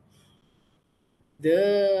know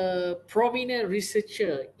the prominent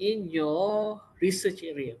researcher in your research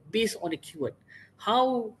area based on the keyword.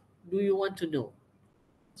 How do you want to know?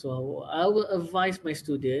 So I will advise my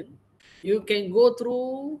student, you can go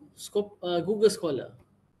through Google Scholar.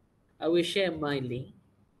 I will share my link.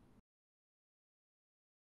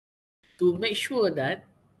 to make sure that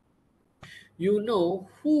you know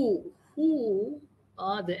who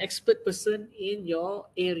are the expert person in your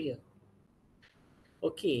area.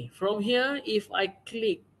 Okay, from here, if I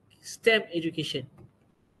click STEM education,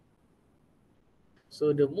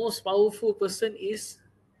 so the most powerful person is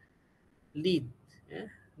Lin. eh?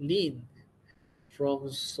 Lin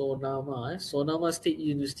from Sonama State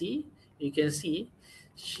University. You can see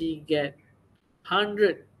she get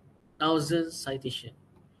 100,000 citation.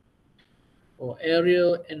 Or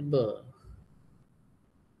Ariel and Burr,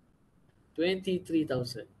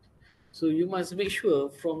 23,000. So you must make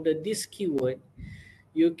sure from this keyword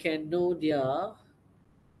you can know their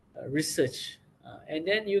research, and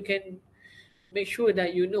then you can make sure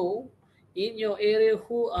that you know in your area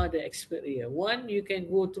who are the expert here. One, you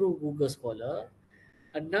can go through Google Scholar.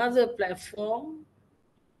 Another platform,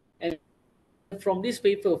 and from this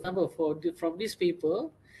paper, for example, from this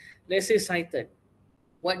paper, let's say cited.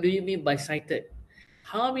 What do you mean by cited?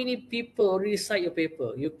 How many people already cite your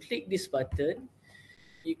paper? You click this button,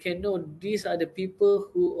 you can know these are the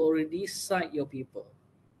people who already cite your paper.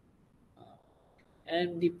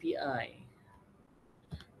 MDPI,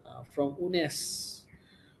 from UNES,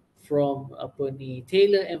 from apa ni,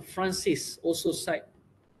 Taylor and Francis also cite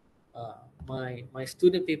my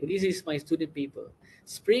student paper. This is my student paper.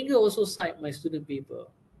 Springer also cite my student paper.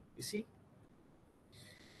 You see,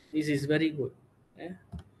 this is very good.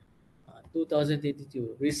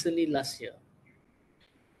 2022, recently last year.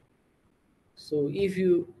 So if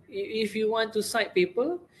you want to cite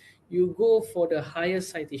paper, you go for the higher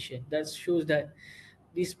citation. That shows that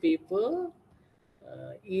this paper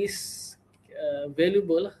is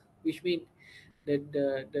valuable, which means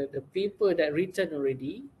the paper that written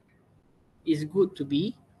already is good to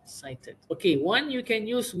be cited. Okay, one, you can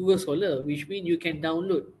use Google Scholar, which means you can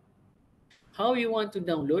download. How you want to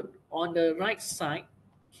download? On the right side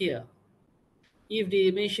here, if they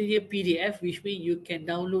mention here PDF, which means you can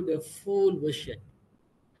download the full version.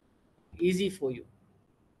 Easy for you.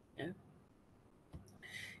 Yeah?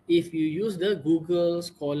 If you use the Google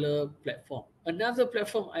Scholar platform. Another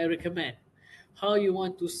platform I recommend, how you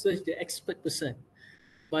want to search the expert person,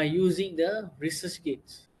 by using the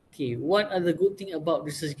ResearchGate. Okay, what are the good thing about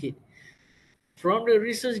ResearchGate? From the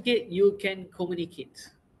ResearchGate, you can communicate.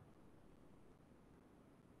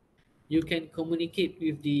 You can communicate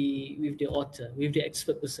with the author, with the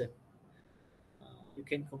expert person. You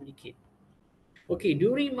can communicate. Okay,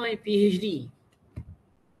 during my PhD,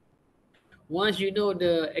 once you know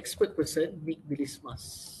the expert person, Nick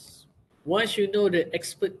Bilismas. Once you know the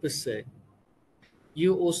expert person,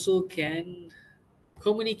 you also can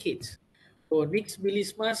communicate. So Nick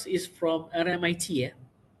Bilismas is from RMIT.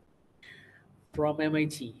 From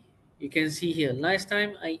MIT. You can see here, last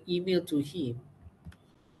time I emailed to him,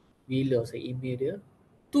 bila saya email dia?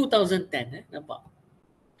 2010, nampak?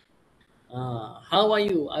 How are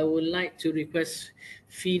you? I would like to request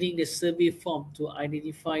filling the survey form to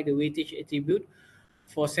identify the weightage attribute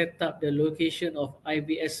for set up the location of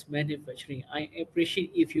IPS manufacturing. I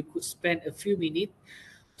appreciate if you could spend a few minutes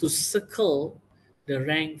to circle the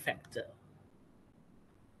rank factor.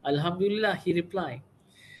 Alhamdulillah, he replied.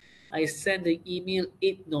 I sent the email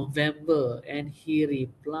 8 November and he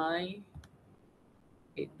replied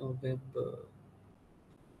 8 November.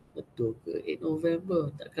 Betul ke 8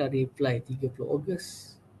 November? Takkan reply 30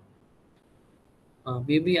 Ogos.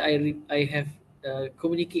 Maybe I have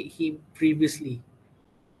communicate him previously.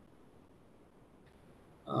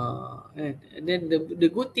 And then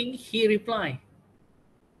the good thing, he reply.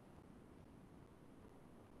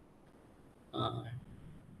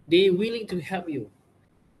 They willing to help you,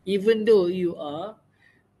 even though you are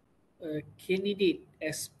a candidate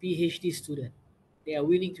as PhD student. They are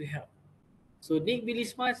willing to help. So Nick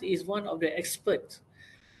Bilismas is one of the experts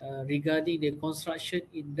regarding the construction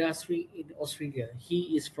industry in Australia.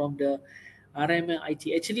 He is from the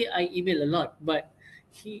RMIT. Actually, I email a lot, but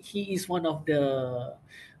he is one of the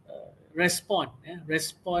respond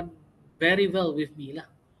very well with me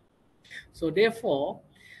lah. So therefore,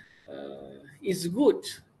 it's good.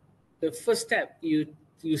 The first step, you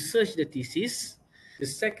search the thesis. The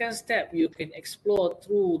second step, you can explore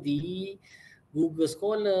through the Google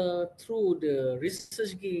Scholar, through the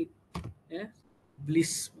ResearchGate. Yeah?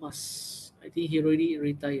 Blissmas. I think he already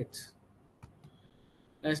retired.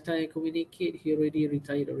 Last time I communicate, he already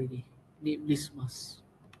retired already. Blissmas.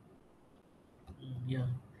 Yeah.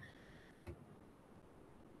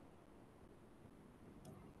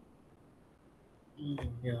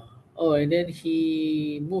 Yeah. Oh, and then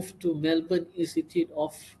he moved to Melbourne Institute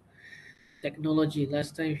of Technology.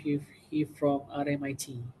 Last time he from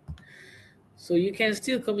RMIT. So you can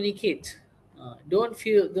still communicate Don't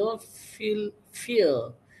feel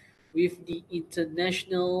fear with the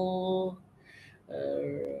international uh,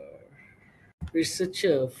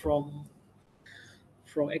 researcher from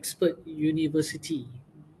expert university.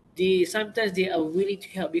 They sometimes they are willing to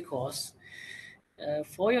help because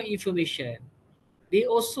for your information, they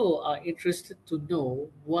also are interested to know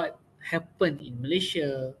what happened in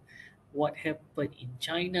Malaysia, what happened in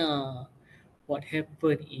China, what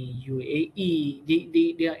happened in UAE.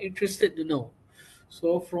 They are interested to know.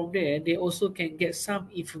 So from there, they also can get some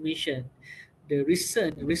information. The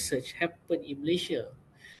recent research happened in Malaysia.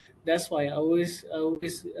 That's why I always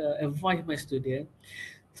advise my student,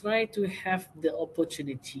 try to have the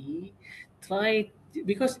opportunity, try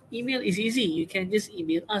because email is easy. You can just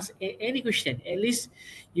email us any question. At least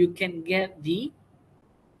you can get the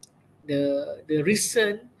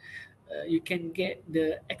recent, you can get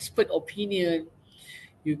the expert opinion,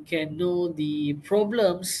 you can know the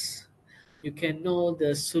problems, you can know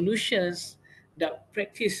the solutions that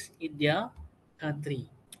practice in their country.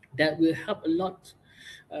 That will help a lot.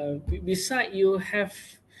 Beside you have,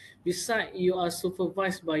 beside you are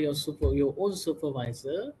supervised by your own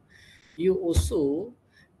supervisor, you also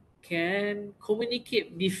can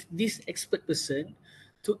communicate with this expert person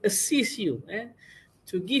to assist you,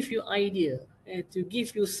 to give you idea and to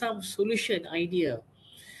give you some solution idea,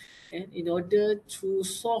 and in order to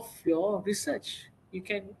solve your research you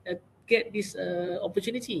can get this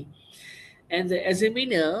opportunity. And the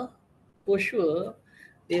examiner, for sure,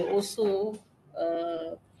 they also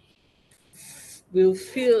uh, will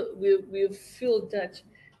feel that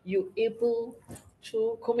you able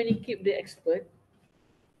to communicate the expert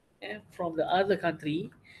from the other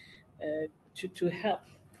country, uh, to help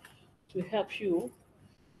you,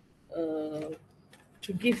 uh,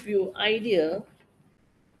 to give you idea,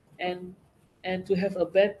 and to have a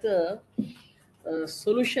better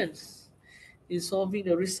solutions in solving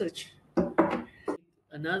the research.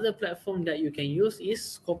 Another platform that you can use is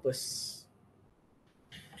Scopus.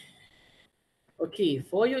 Okay,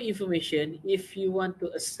 for your information, if you want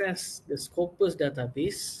to access the Scopus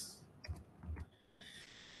database,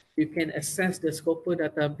 you can access the Scopus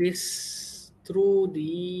database through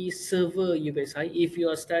the server UPSI. If you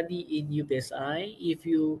are studying in UPSI, if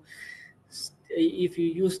you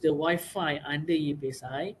use the Wi-Fi under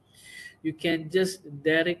UPSI, you can just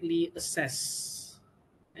directly access.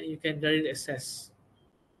 And you can directly access.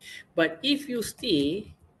 But if you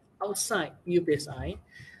stay outside UPSI,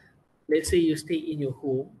 let's say you stay in your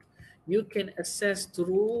home, you can access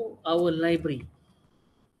through our library.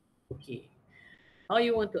 Okay. How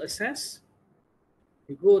you want to access?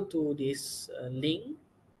 You go to this link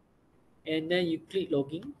and then you click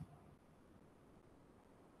login,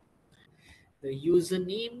 the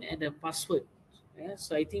username and the password. Yeah,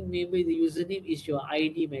 so I think maybe the username is your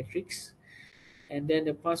ID matrix, and then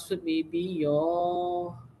the password may be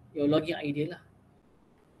your login ID lah.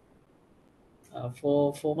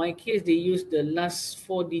 For my case, they use the last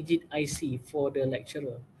four-digit IC for the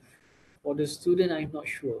lecturer. For the student, I'm not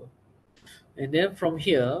sure. And then from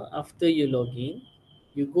here, after you log in,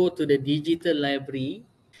 you go to the digital library,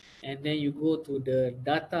 and then you go to the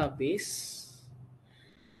database.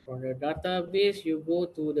 From the database, you go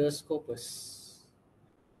to the Scopus.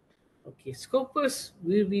 Okay, Scopus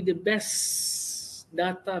will be the best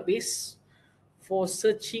database for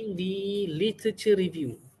searching the literature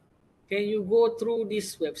review. Can you go through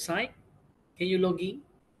this website? Can you log in?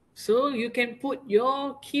 So you can put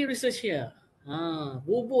your key research here.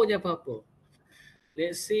 Bubur je apa-apa.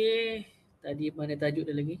 Let's say, tadi mana tajuk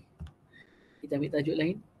dia lagi? Kita ambil tajuk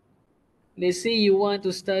lain. Let's say you want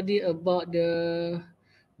to study about the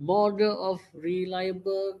model of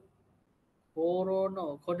reliable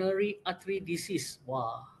coronary artery disease.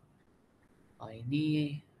 Wah,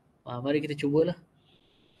 ini mari kita cubalah.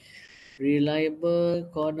 Reliable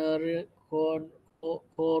coronary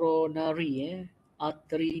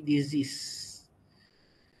artery disease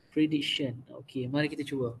prediction. Okay, mari kita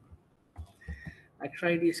cuba. I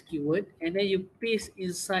try this keyword and then you paste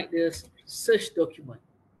inside the search document.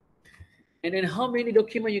 And then how many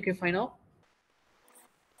document you can find out?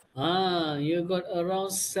 You got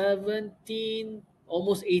around 17,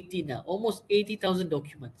 almost 18 now, almost 80,000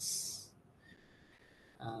 documents.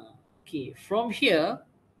 Okay, from here,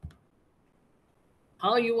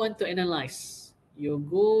 how you want to analyze? You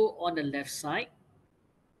go on the left side,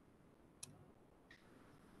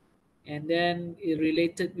 and then it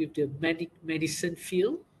related with the medicine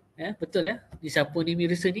field. Betul ya? Ni siapa ni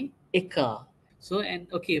Mirsa ni? Eka. So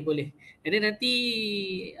and okay boleh. And then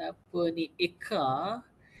nanti apa ni Eka,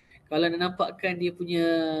 kalau nak nampakkan dia punya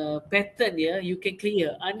pattern dia, you can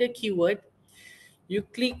clear under keyword, you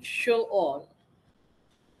click show all.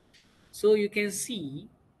 So you can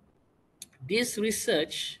see this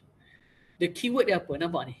research, the keyword dia apa?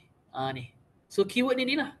 Nampak ni? Ni. So keyword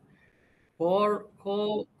ni lah.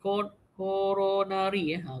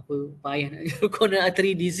 Coronary apa payah nak coronary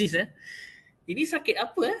artery disease Ini sakit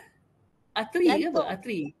apa Artery ke apa? Jantung.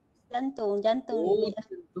 Artery. Jantung. Oh,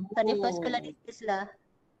 Cardiovascular jantung. disease lah.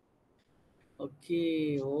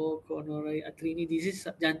 Okey. Oh, coronary artery ni disease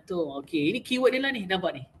jantung. Okey, ini keyword dia lah ni.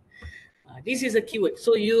 Nampak ni? This is a keyword.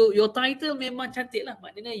 So your title memang cantik lah.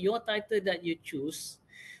 Maknanya your title that you choose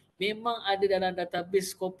memang ada dalam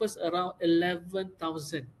database Scopus around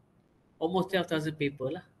 11,000. Almost 12,000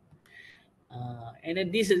 paper lah. And then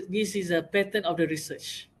this is a pattern of the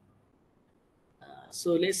research.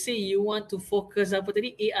 So let's say you want to focus apa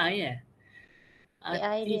tadi? AI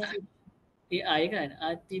AI dia. AI kan?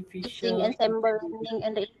 Teaching, Artificial ensemble learning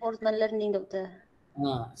and reinforcement learning, doktor.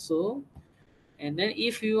 So, and then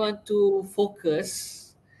if you want to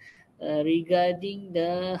focus regarding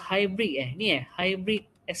the hybrid hybrid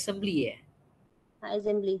assembly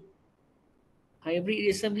Assembly. Hybrid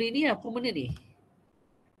assembly ni apa benda ni?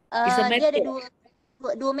 It's a Dia ada method.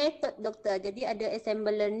 dua method, doktor. Jadi ada assemble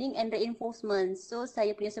learning and reinforcement. So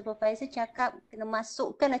saya punya supervisor cakap kena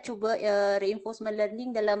masukkan cuba reinforcement learning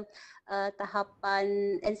dalam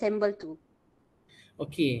tahapan ensemble tu.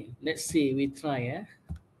 Okay, let's see, we try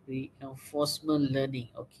reinforcement learning.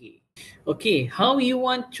 Okay, how you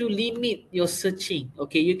want to limit your searching?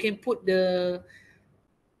 Okay, you can put the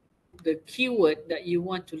keyword that you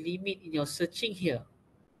want to limit in your searching here.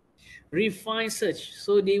 Refine search.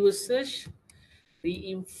 So they will search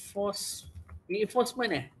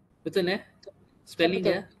reinforcement betul spelling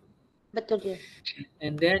dia. Betul dia.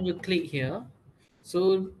 And then you click here.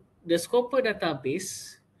 So the Scopus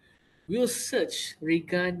database will search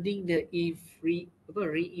regarding the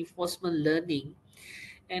reinforcement learning,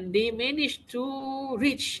 and they managed to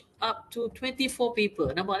reach up to 24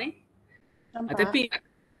 paper. Nampak ni? Tapi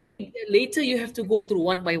later you have to go through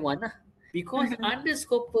one by one because under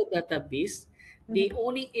Scopus database they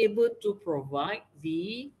only able to provide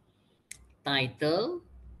the title.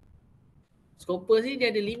 Scopus ni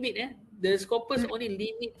dia ada limit The Scopus only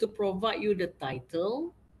limit to provide you the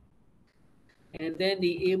title, and then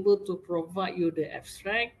they able to provide you the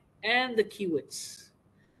abstract and the keywords.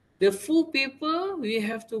 The full paper we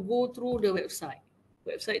have to go through the website.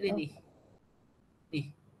 Website dia ni.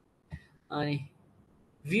 Ni.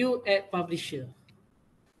 View at publisher.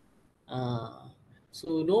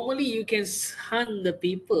 So normally you can hunt the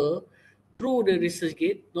paper through the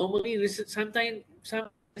ResearchGate. Normally sometimes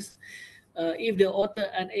if the author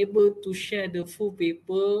unable to share the full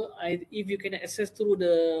paper, if you can access through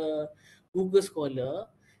the Google Scholar,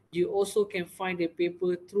 you also can find the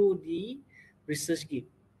paper through the ResearchGate.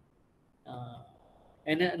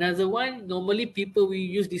 And another one, normally people will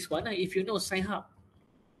use this one if you know Sci-Hub.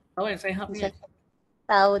 Tahu kan Sci-Hub ni?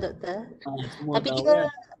 Tahu, doktor. Semua Tapi tahu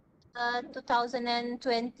dia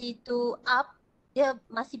 2022 up, dia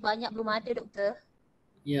masih banyak belum ada, doktor.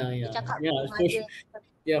 Yeah. Dia cakap belum For ada. sure.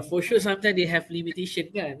 For sure sometimes they have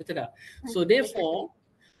limitation kan, betul tak? So therefore,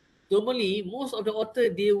 normally most of the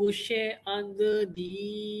author they will share under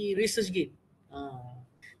the ResearchGate.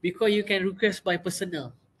 Because you can request by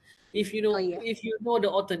personal. If you know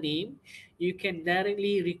the author name, you can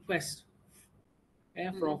directly request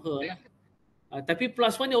from her. Tapi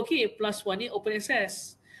plus one ni okay, plus one ni open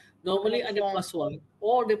access. Normally under plus one,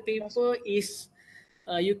 all the paper is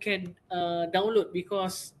you can download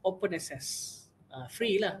because open access,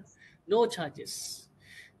 free lah, no charges.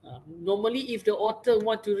 Normally if the author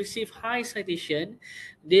want to receive high citation,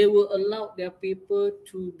 they will allow their paper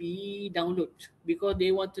to be download because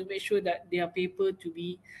they want to make sure that their paper to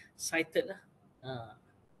be cited lah.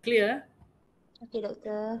 Clear? Okay,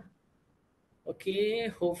 doktor. Okay,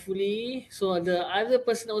 hopefully. So the other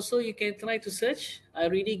person also you can try to search. I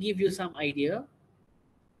already give you some idea.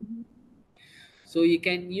 So you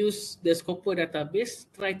can use the Scopus database,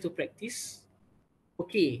 try to practice.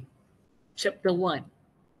 Okay, chapter 1.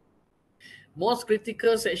 Most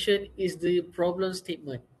critical section is the problem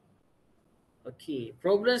statement. Okay,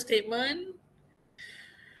 problem statement.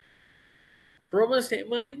 Problem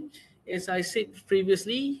statement, as I said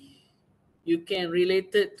previously, you can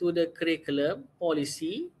relate it to the curriculum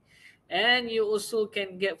policy, and you also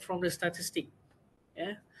can get from the statistic.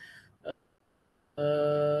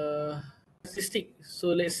 Statistic.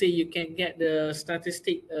 So let's say you can get the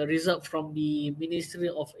statistic result from the Ministry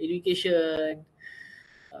of Education.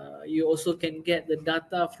 You also can get the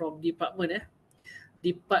data from Department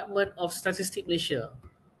of Statistics Malaysia.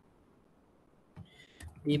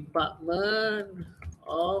 Department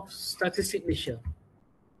of Statistics Malaysia.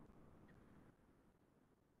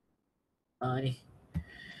 Ni.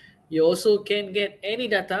 You also can get any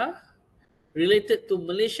data related to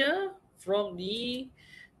Malaysia from the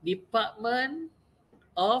Department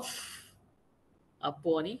of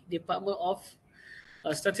apa ni? Department of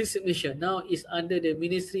Statistics Malaysia. Now is under the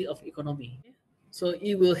Ministry of Economy. So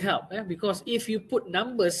it will help because if you put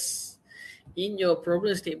numbers in your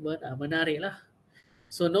problem statement, menarik lah.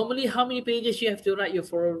 So normally how many pages you have to write your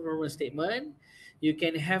problem statement? You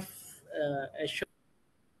can have a short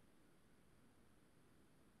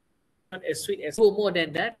as sweet as go more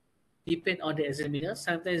than that, depend on the examiner.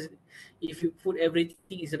 Sometimes if you put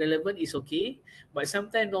everything is relevant, it's okay. But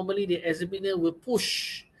sometimes normally the examiner will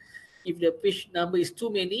push. If the page number is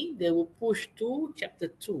too many, they will push to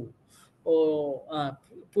chapter 2 or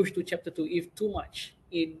push to chapter 2 if too much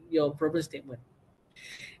in your problem statement.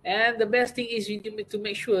 And the best thing is you need to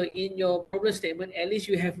make sure in your problem statement, at least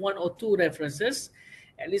you have 1 or 2 references,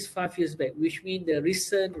 at least 5 years back, which means the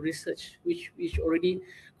recent research which already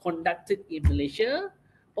conducted in Malaysia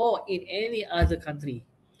or in any other country.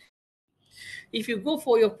 If you go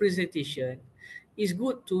for your presentation, it's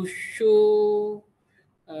good to show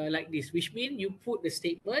like this, which means you put the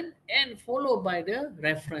statement and followed by the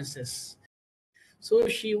references. So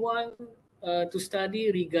she want to study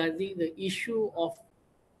regarding the issue of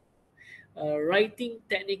writing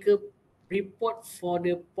technical report for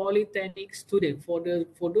the polytechnic student, for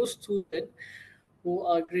those students who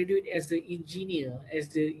are graduate as the engineer.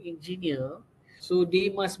 So they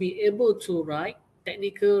must be able to write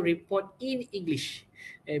technical report in English.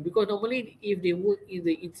 Because normally if they work in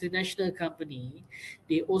the international company,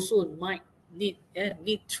 they also might need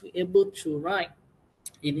to able to write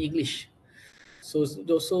in English. So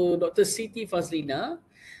Dr. Siti Fazlina,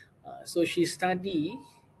 so she study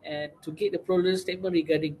and to get the problem statement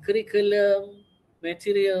regarding curriculum,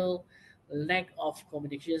 material, lack of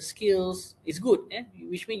communication skills is good,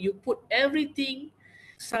 which means you put everything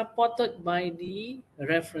supported by the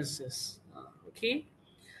references. Okay,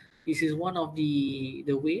 this is one of the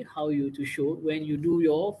way how you to show when you do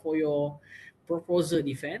your proposal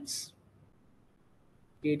defense.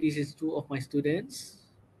 Okay, this is two of my students.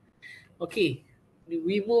 Okay,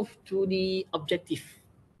 we move to the objective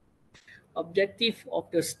of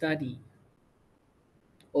the study.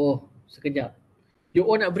 Oh, sekejap. You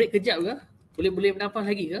all nak break kejap ke? Boleh bernafas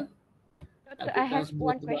lagi ke? Doctor, I Takutkan have semua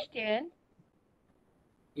one sebab question.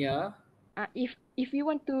 ya. If you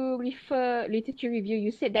want to refer literature review,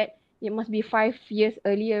 you said that it must be 5 years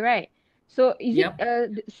earlier, right? So is it Yep.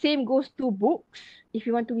 the same goes to books? If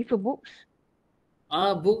you want to refer books?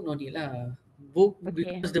 Book no need lah. Book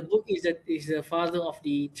Okay. because the book is the father of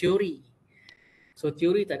the theory. So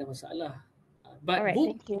theory tak ada masalah. All But right,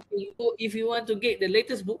 book, thank you. if you want to get the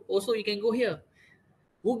latest book, also you can go here.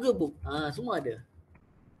 Google book. Semua ada.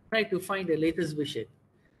 Try to find the latest version.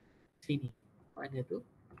 Sini. Mana tu?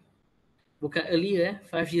 Bukan earlier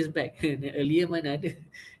 5 years back. Earlier mana ada.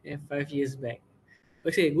 5 years back.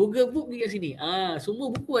 Okay, Google book ni kat sini.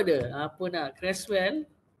 Semua buku ada. Apa nak Creswell.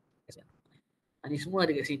 Ni semua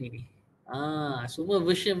ada kat sini ni. Semua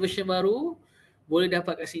version baru boleh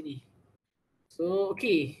dapat kat sini. So,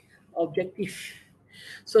 okay. Objective.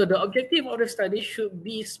 So, the objective of the study should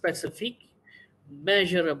be specific,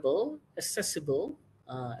 measurable, accessible.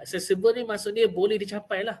 Accessible ni maksudnya boleh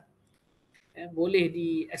dicapai lah. Boleh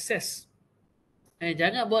di-access.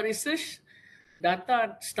 Jangan buat research,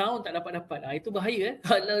 data setahun tak dapat-dapat. Itu bahaya.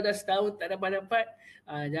 Kalau dah setahun tak dapat-dapat,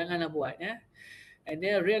 janganlah buat. And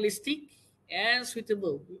then realistic and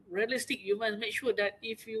suitable. Realistic, you must make sure that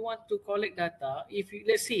if you want to collect data,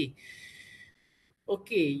 let's say,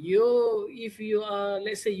 okay, if you are,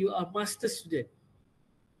 let's say you are master student.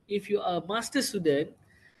 If you are a master student,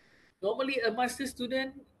 normally a master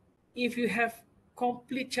student, if you have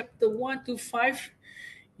complete chapter 1 to 5,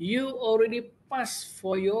 you already pass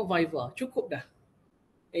for your Viva. Cukup dah.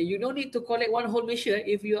 You don't need to collect one whole Malaysia.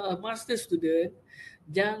 If you are a master student,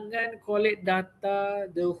 jangan collect data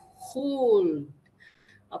the whole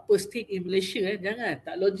state in Malaysia. Jangan,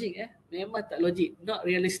 tak logik. Memang tak logik, not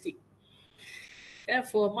realistic.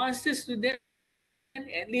 For master student,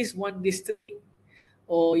 at least one district,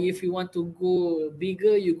 or if you want to go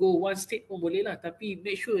bigger, you go one state pun boleh lah. Tapi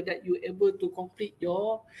make sure that you able to complete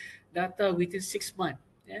your data within 6 months.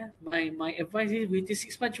 My advice is within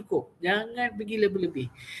 6 months cukup. Jangan pergi lebih-lebih.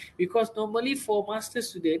 Because normally for master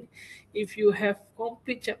student, if you have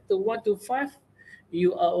complete chapter 1 to 5,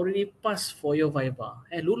 you are already passed for your Viva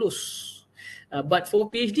and lulus. But for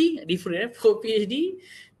PhD, different. For PhD,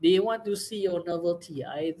 they want to see your novelty.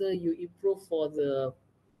 Either you improve for the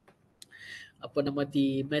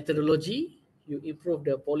methodology, you improve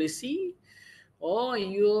the policy, or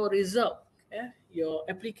your result your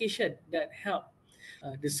application that help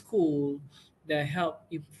the school, that help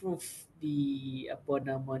improve the apa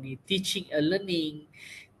nama ni, teaching and learning,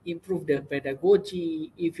 improve the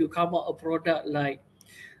pedagogy. If you come out a product like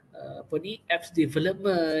apa ni, apps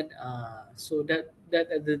development, so that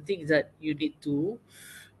are the things that you need to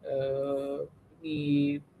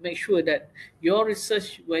make sure that your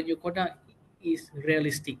research when you conduct is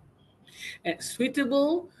realistic and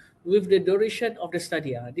suitable with the duration of the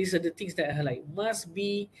study. These are the things that I highlight. Must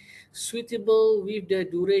be suitable with the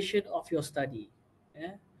duration of your study.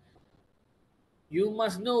 Yeah? You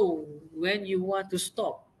must know when you want to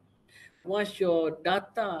stop. Once your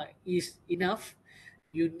data is enough,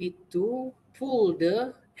 you need to pull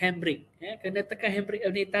the handbrake. Kena tekan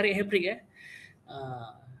handbrake, tarik handbrake.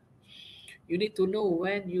 Uh, you need to know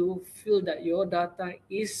when you feel that your data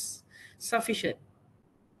is sufficient.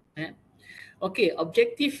 Eh? Okay,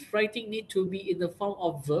 objective writing need to be in the form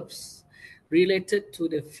of verbs related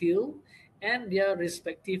to the field and their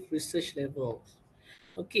respective research levels.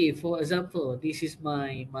 Okay, for example, this is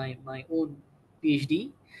my own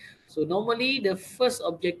PhD. So normally the first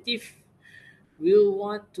objective will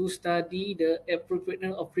want to study the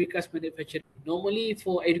appropriateness of precast manufacturing. Normally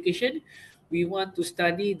for education, we want to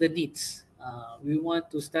study the needs. We want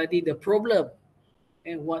to study the problem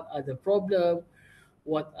and what are the problem,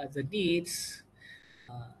 what are the needs.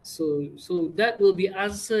 So that will be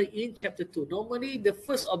answered in chapter 2. Normally the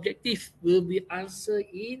first objective will be answered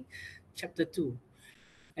in chapter 2.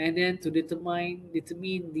 And then to determine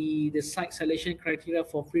the site selection criteria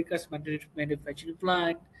for precast manufacturing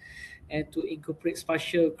plant, and to incorporate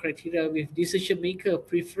spatial criteria with decision maker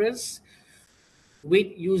preference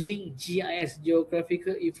with using GIS,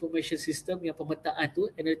 Geographical Information System, yang pemetaan tu,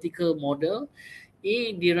 analytical model,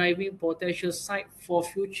 in deriving potential site for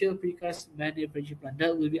future precast manufacturing plant.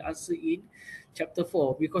 That will be answered in chapter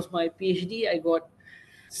 4. Because my PhD I got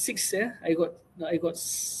six I got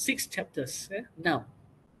six chapters now.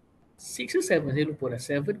 Six or seven, saya lupa dah.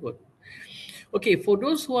 Seven kot. Okay, for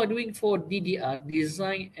those who are doing for DDR,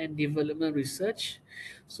 design and development research,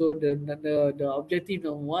 so the objective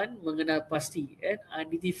number one, mengenal pasti and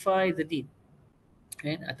identify the need,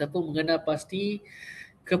 ataupun mengenal pasti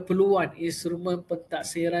keperluan instrumen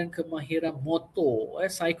pentaksiran kemahiran motor,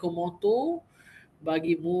 psikomotor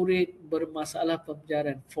bagi murid bermasalah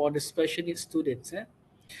pembelajaran for the special needs students.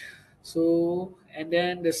 So, and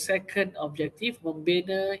then the second objective,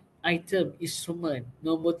 membina item instrumen.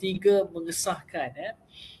 Nombor tiga, mengesahkan,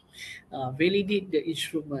 validate the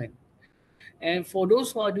instrument. And for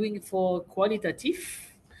those who are doing for qualitative,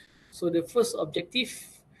 so the first objective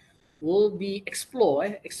will be explore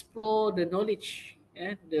the knowledge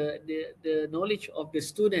and the knowledge of the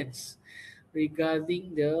students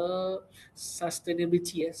regarding the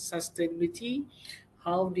sustainability,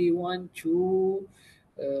 how they want to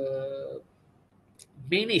uh,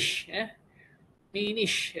 manage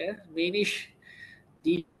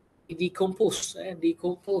decompose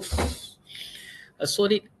a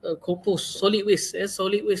solid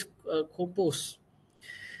waste, compose.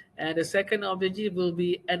 And the second objective will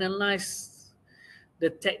be analyze the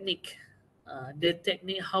technique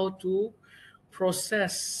how to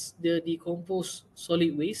process the decomposed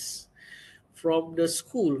solid waste from the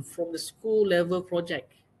school level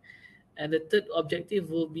project. And the third objective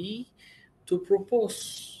will be to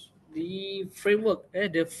propose the framework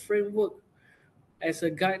as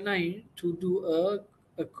a guideline to do a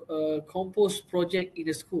compost project in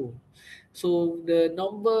the school. So the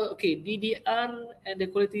number, okay, DDR and the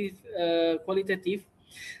qualitative,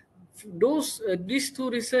 these two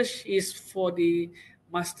research is for the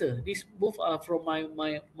master. These both are from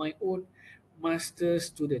my own master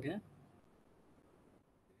student.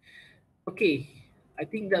 Okay, I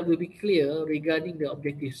think that will be clear regarding the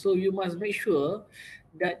objective. So you must make sure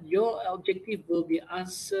that your objective will be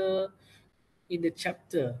answered in the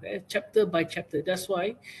chapter by chapter. That's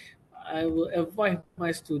why I will advise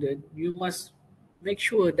my student, you must make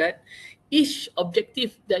sure that each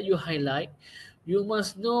objective that you highlight, you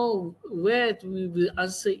must know where we will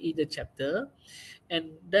answer in the chapter,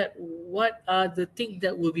 and that what are the things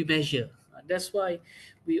that will be measured. That's why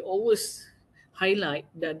we always highlight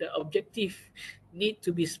that the objective need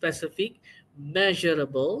to be specific,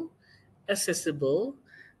 measurable, accessible,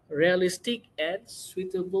 realistic, and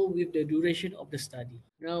suitable with the duration of the study.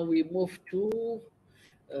 Now we move to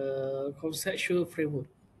conceptual framework.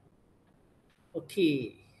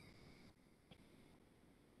 Okay,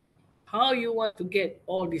 how you want to get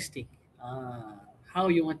all these things? How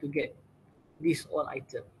you want to get this all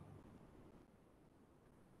item?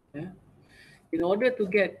 Yeah? In order to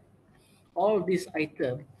get all these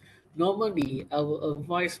item, Normally, I will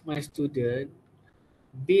advise my student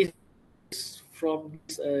based from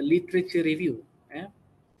this literature review. Eh?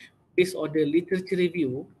 Based on the literature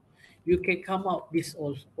review, you can come out this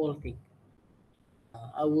all thing.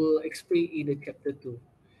 I will explain in the chapter 2.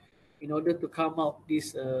 In order to come out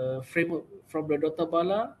this framework from the Dr.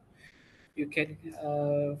 Bala, you can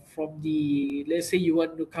from the, let's say you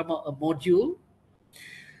want to come out a module.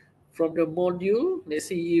 From the module, let's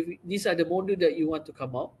say if these are the module that you want to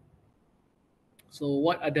come out. So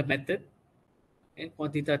what are the method and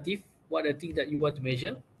quantitative? What are the things that you want to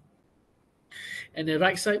measure? And the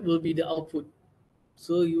right side will be the output.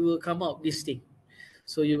 So you will come out this thing.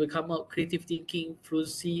 So you will come out creative thinking,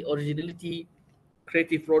 fluency, originality,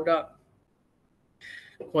 creative product,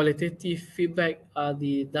 qualitative feedback are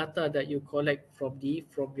the data that you collect from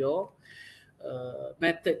your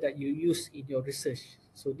method that you use in your research.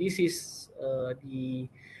 So this is the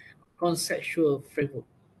conceptual framework.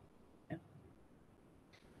 Yeah.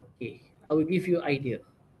 Okay, I will give you idea.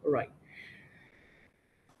 All right.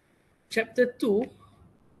 Chapter 2,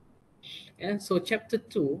 and so chapter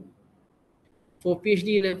 2 for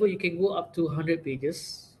PhD level you can go up to 100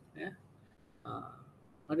 pages. Yeah.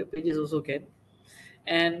 100 pages also can.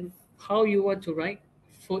 And how you want to write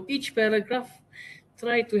for each paragraph,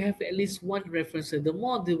 try to have at least one reference. The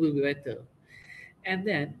more they will be better. And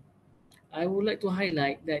then I would like to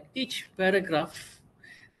highlight that each paragraph,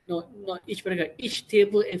 no, not each paragraph, each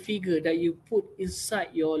table and figure that you put inside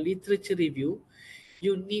your literature review,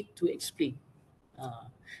 you need to explain. Uh,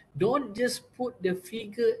 don't just put the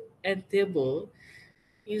figure and table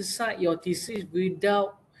inside your thesis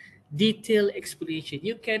without detailed explanation.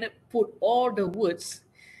 You cannot put all the words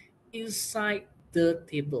inside the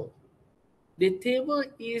table. The table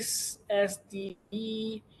is as the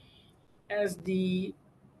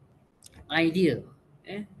idea,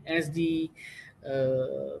 as the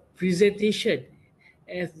presentation,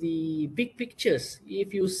 as the big pictures.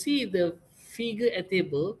 If you see the figure and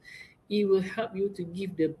table, it will help you to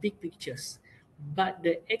give the big pictures. But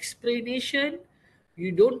the explanation,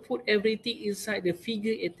 you don't put everything inside the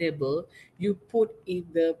figure and table, you put in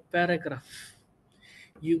the paragraph.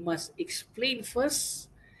 You must explain first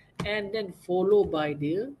and then follow by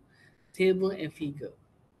the table and figure.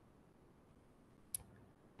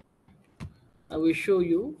 I will show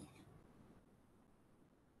you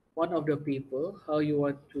one of the paper how you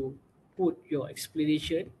want to put your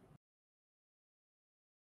explanation.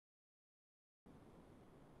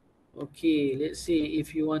 Okay, let's say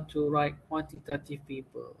if you want to write quantitative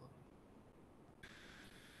paper.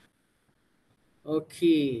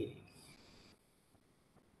 Okay,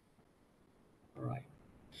 all right.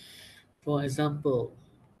 For example,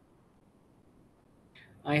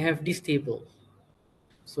 I have this table.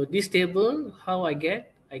 So this table, how I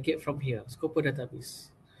get from here, Scoper database.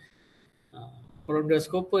 Uh, from the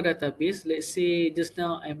Scoper database, let's say just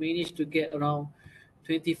now I managed to get around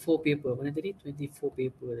 24 paper. Mana tadi? 24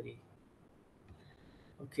 paper tadi.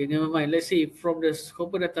 Okay, never mind. Let's say from the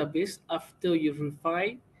Scoper database, after you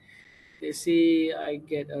refine, let's say I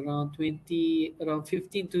get around 20, around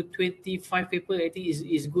 15 to 25 paper, I think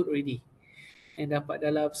is good already. And dapat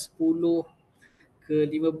dalam 10 ke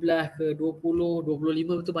 15 ke 20,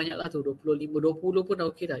 25 tu banyak lah tu. 25, 20 pun dah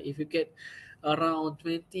okay dah. If you get around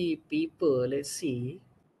 20 paper, let's say,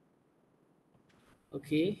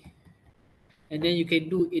 okay, and then you can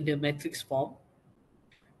do in the matrix form,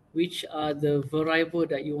 which are the variable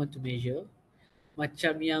that you want to measure.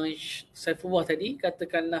 Macam yang Saifullah tadi,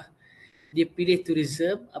 katakanlah dia pilih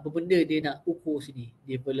tourism, apa benda dia nak ukur sini,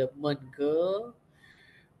 development ke,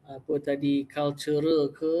 apa tadi,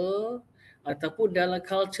 cultural ke, ataupun dalam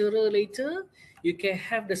cultural later you can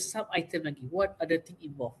have the sub item lagi, what are the thing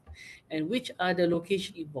involved and which are the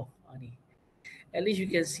location involved. Ni at least you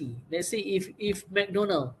can see. Let's say if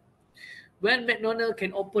McDonald, when McDonald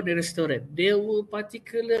can open a restaurant, they will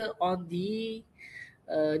particular on the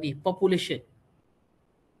ni population.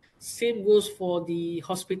 Same goes for the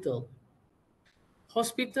hospital.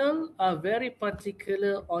 Hospital are very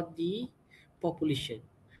particular on the population.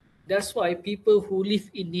 That's why people who live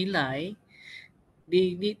in Nilai,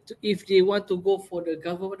 they need to, if they want to go for the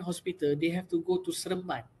government hospital, they have to go to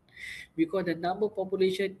Seremban because the number of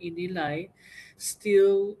population in Nilai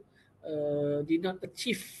still did not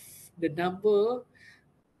achieve the number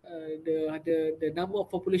the number of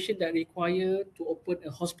population that require to open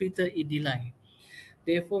a hospital in Nilai.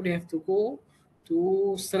 Therefore, they have to go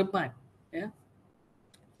to Seremban. Yeah,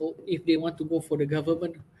 or if they want to go for the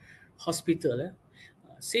government hospital.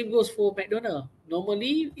 Same goes for McDonald.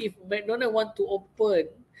 Normally, if McDonald want to open,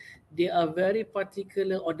 they are very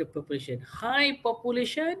particular on the population. High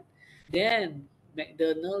population, then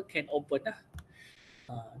McDonald can open lah.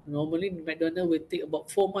 Normally McDonald will take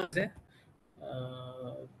about 4 months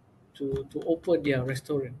uh, to open their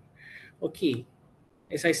restaurant. Okay,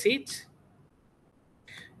 as I said,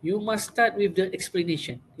 you must start with the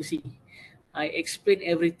explanation. You see, I explain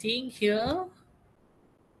everything here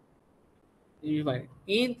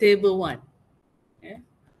in table 1. Yeah?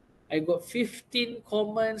 I got 15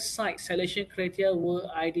 common site selection criteria were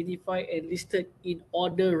identified and listed in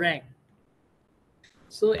order rank.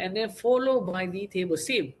 So, and then followed by the table.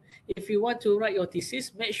 Same. If you want to write your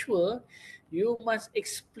thesis, make sure you must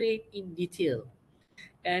explain in detail.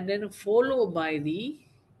 And then followed by the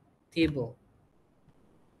table.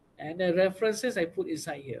 And the references I put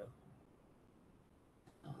inside here.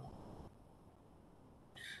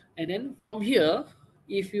 And then from here,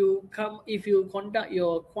 if you conduct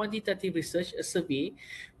your quantitative research, a survey,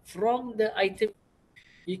 from the item,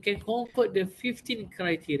 you can convert the 15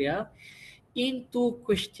 criteria into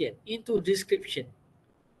question, into description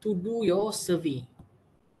to do your survey.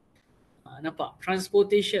 Nampak?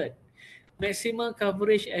 Transportation, maximum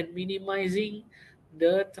coverage and minimizing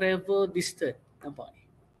the travel distance. Nampak?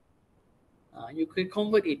 You can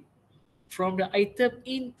convert it from the item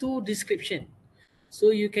into description.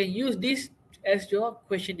 So you can use this as your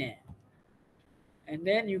questionnaire. And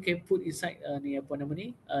then you can put inside ni apa nama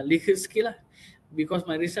ni, Likert skill lah. Because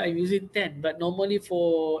my research I'm using 10, but normally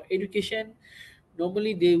for education,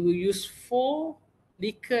 normally they will use 4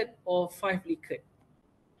 Likert or 5 Likert.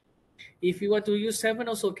 If you want to use 7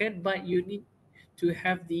 also can, but you need to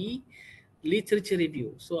have the literature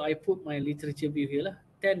review. So I put my literature review here lah.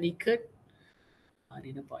 10 Likert.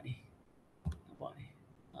 Ni nampak ni. Nampak ni.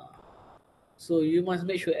 So you must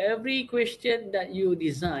make sure every question that you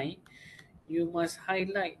design, you must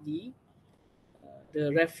highlight the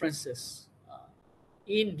references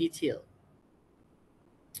in detail.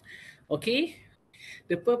 Okay,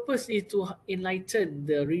 the purpose is to enlighten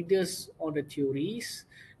the readers on the theories,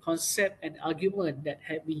 concept, and argument that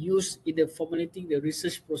have been used in the formulating the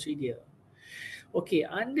research procedure. Okay,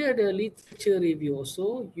 under the literature review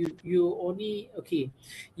also, you only, okay,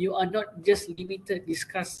 you are not just limited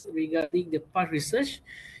discuss regarding the past research,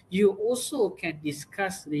 you also can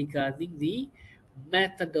discuss regarding the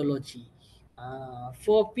methodology.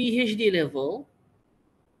 For PhD level,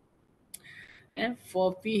 and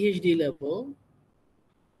for PhD level,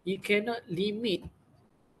 you cannot limit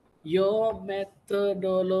your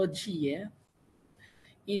methodology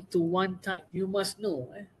into one type. You must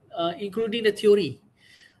know, including the theory.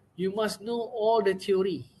 You must know all the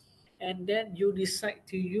theory, and then you decide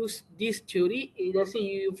to use this theory. Let's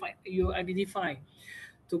say you identify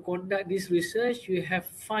to conduct this research. You have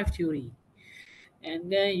 5 theory,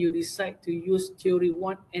 and then you decide to use theory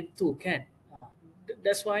 1 and 2. Can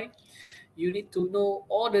that's why you need to know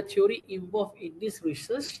all the theory involved in this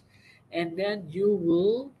research, and then you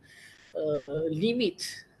will limit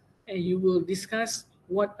and you will discuss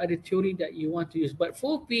what are the theory that you want to use. But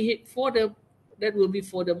for the that will be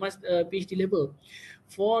for the PhD level.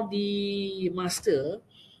 For the master,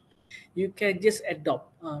 you can just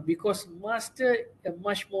adopt because master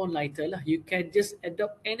much more lighter lah. You can just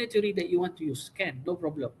adopt any theory that you want to use. Can, no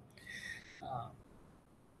problem.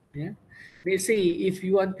 Yeah. Let's say if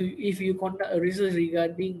you conduct a research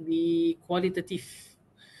regarding the qualitative,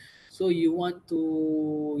 so you want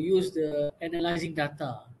to use the analyzing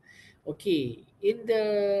data. Okay, in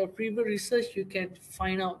the previous research you can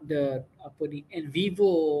find out the in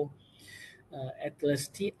vivo atlas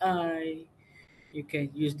TI. You can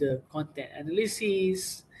use the content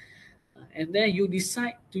analysis, and then you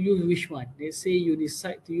decide to use which one. Let's say you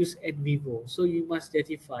decide to use in vivo, so you must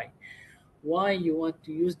justify why you want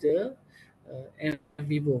to use the in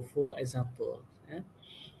vivo, for example.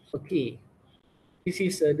 Okay, this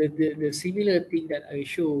is the similar thing that I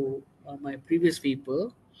show on my previous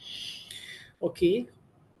paper. Okay,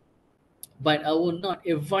 but I will not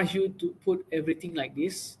advise you to put everything like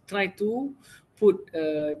this. Try to put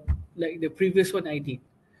like the previous one I did.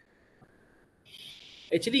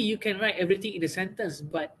 Actually, you can write everything in a sentence,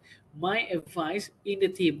 but my advice in the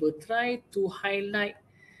table, try to highlight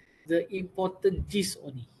the important gist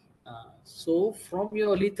only. So from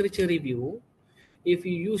your literature review, if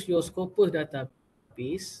you use your Scopus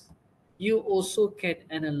database, you also can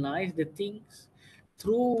analyze the things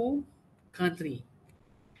through country.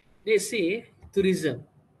 Let's say tourism.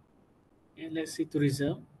 And let's say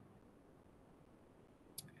tourism.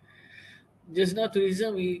 Just now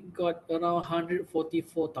tourism we got around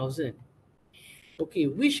 144,000. Okay,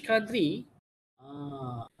 which country?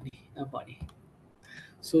 Ni, nampak ni.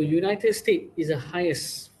 So United States is the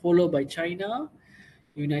highest, followed by China,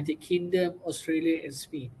 United Kingdom, Australia, and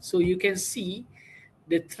Spain. So you can see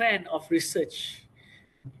the trend of research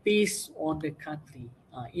based on the country.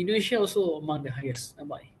 Indonesia also among the highest.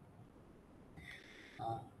 Nampak ni?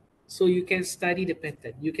 Uh, so you can study the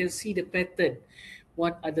pattern. You can see the pattern.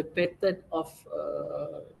 What are the pattern of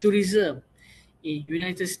tourism in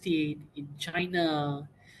United States, in China,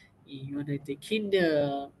 in United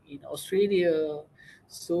Kingdom, in Australia.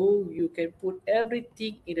 So you can put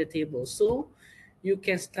everything in the table. So you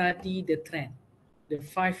can study the trend, the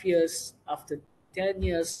 5 years, after 10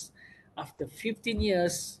 years, after 15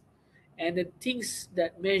 years, and the things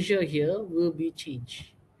that measure here will be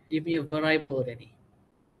changed. Dia punya variable tadi.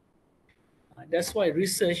 That's why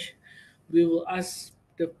research we will ask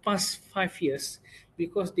the past 5 years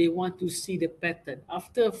because they want to see the pattern.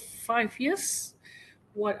 After 5 years,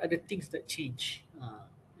 what are the things that change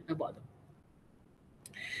about them?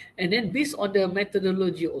 And then based on the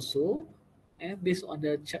methodology also, based on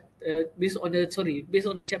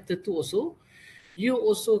chapter 2 also, you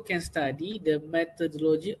also can study the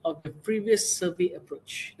methodology of the previous survey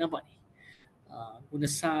approach. Nampak ni? Guna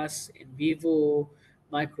SAS, Vivo,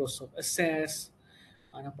 Microsoft Access,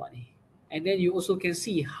 nampak ni. And then you also can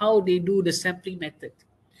see how they do the sampling method.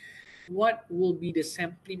 What will be the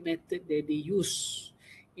sampling method that they use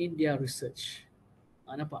in their research?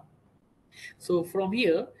 Nampak? So from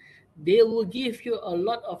here, they will give you a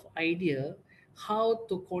lot of idea how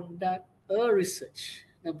to conduct a research.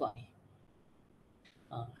 Nampak ni?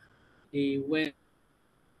 They went.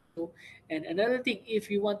 And another thing,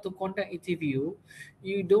 if you want to conduct interview,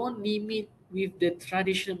 you don't limit with the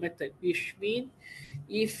traditional method, which means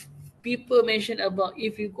if people mention about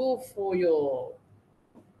if you go for your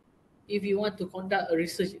if you want to conduct a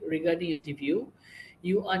research regarding interview,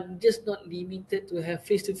 you are just not limited to have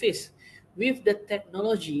face to face. With the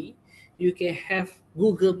technology, you can have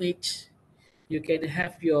Google Meet, you can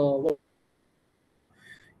have your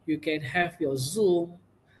you can have your Zoom,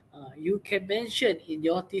 you can mention in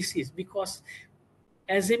your thesis because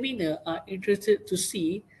examiner are interested to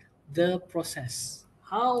see the process,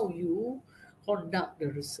 how you conduct the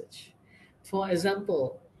research. For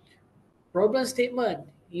example, problem statement,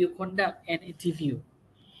 you conduct an interview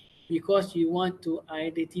because you want to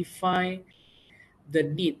identify the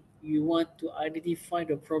need, you want to identify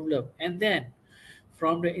the problem, and then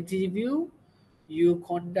from the interview, you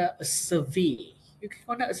conduct a survey. You can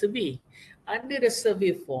conduct a survey. Under the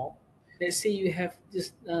survey form, let's say you have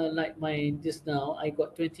just like my just now, I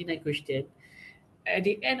got 29 questions. At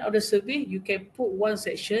the end of the survey, you can put one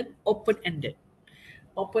section open-ended.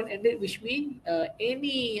 Open-ended, which means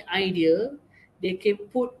any idea they can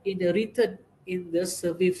put in the written in the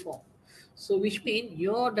survey form. So which means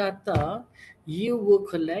your data you will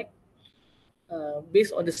collect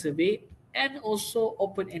based on the survey and also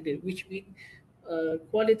open-ended, which means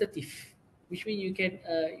qualitative, which means you can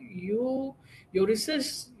your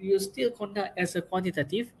research you still conduct as a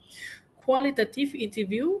quantitative, qualitative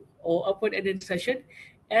interview or open-ended session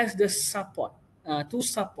as the support to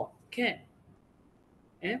support can.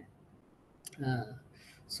 Eh? Uh,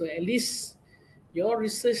 so at least your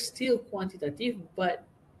research still quantitative, but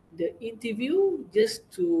the interview just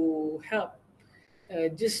to help,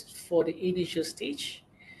 just for the initial stage.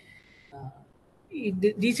 Uh,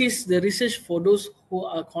 this is the research for those who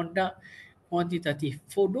are conduct quantitative.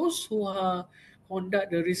 For those who are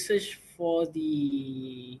conduct the research for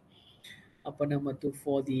the apa nama tu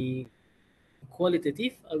for the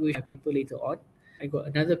qualitative, I will have paper later on. I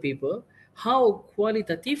got another paper. How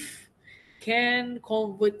qualitative can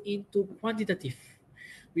convert into quantitative,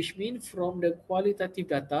 which means from the qualitative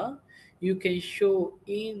data, you can show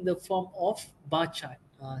in the form of bar chart.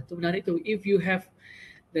 Itu menarik tu. If you have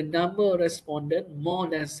the number of respondent more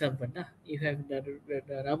than seven, you have the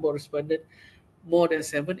number of respondent more than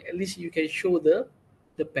seven, at least you can show the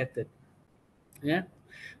pattern. Yeah,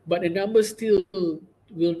 but the number still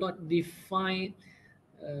will not define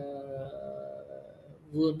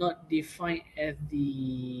will not define as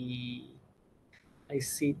the I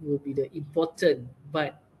said will be the important,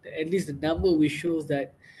 but at least the number will show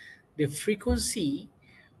that the frequency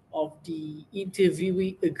of the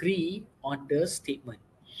interviewee agree on the statement.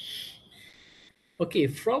 Okay,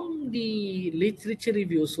 from the literature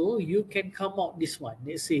review, so you can come out this one.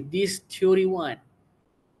 Let's say this theory one,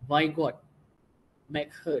 Vigot,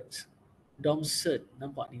 McHurt, Domson,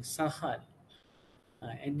 nampak ni, Sahal.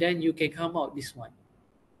 And then you can come out this one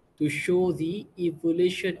to show the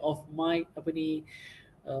evaluation of my apa ni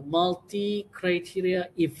multi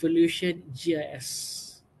criteria evaluation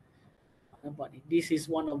GIS. Nampak ni, this is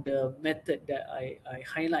one of the method that I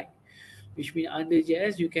highlight which means under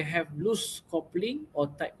JS you can have loose coupling or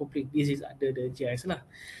tight coupling. This is under the JS lah.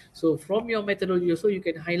 So from your methodology also you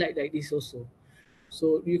can highlight like this also.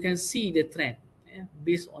 So you can see the trend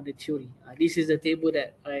based on the theory. This is the table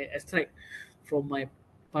that I extract from my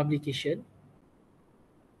publication.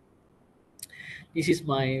 This is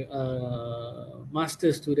my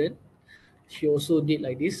master student. She also did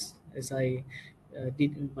like this as I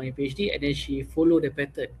did in my PhD, and then she followed the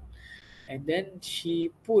pattern. And then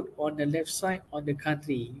she put on the left side on the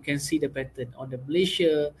country. You can see the pattern on the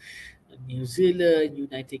Malaysia, New Zealand,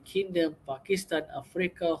 United Kingdom, Pakistan,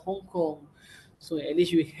 Africa, Hong Kong. So at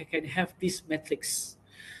least you can have this matrix.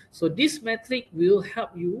 So this metric will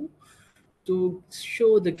help you to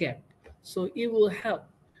show the gap. So it will help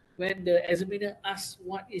when the examiner asks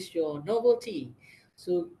what is your novelty.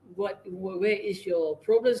 So where is your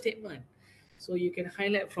problem statement? So you can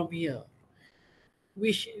highlight from here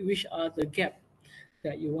which are the gap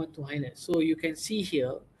that you want to highlight. So you can see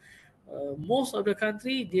here, most of the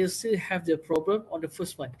country they still have the problem on the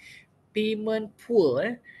first one, payment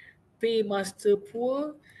poor, paymaster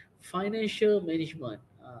poor, financial management.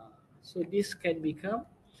 So this can become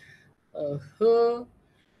her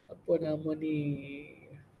apa nama ni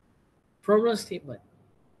problem statement.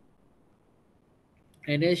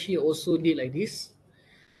 And then she also did like this,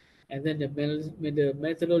 and then the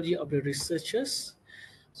methodology of the researchers.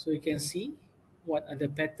 So you can see what are the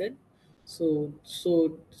pattern. So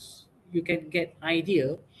you can get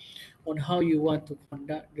idea on how you want to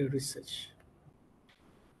conduct the research.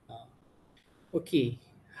 Okay,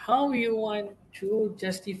 how you want to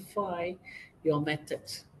justify your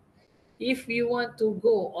methods. If you want to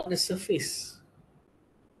go on the surface,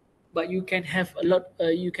 but you can have a lot,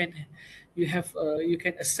 you can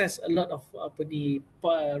assess a lot of apa ni,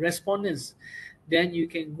 respondents, then you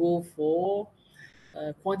can go for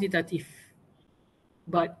quantitative.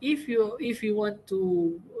 But if you want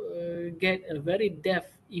to get a very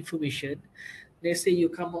depth information, let's say you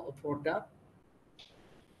come up a product,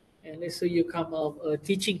 and let's say you come up a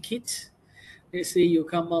teaching kit, let's say you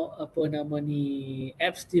come out apa nama ni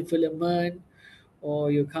apps development,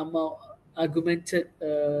 or you come out augmented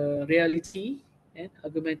reality and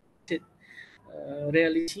augmented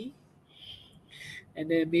reality, and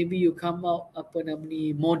then maybe you come out apa nama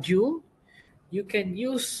ni module, you can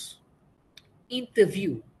use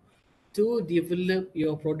interview to develop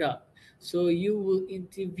your product. So you will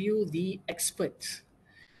interview the experts.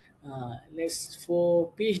 Let's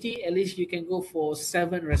for PhD at least you can go for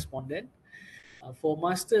 7 respondent. For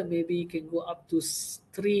master maybe you can go up to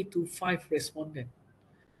 3 to 5 respondent.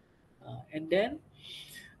 And then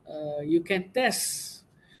you can test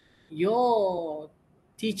your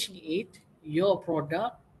teaching aid, your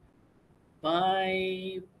product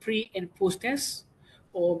by pre and post test,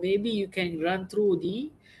 or maybe you can run through the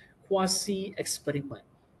quasi experiment.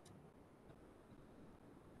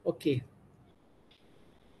 Okay.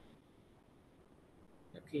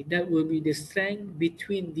 Okay, that will be the strength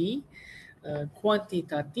between the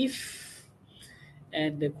quantitative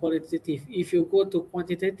and the qualitative. If you go to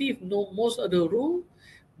quantitative, no, most of the rule,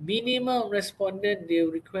 minimum respondent they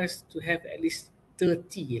request to have at least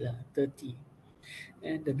 30 lah, 30,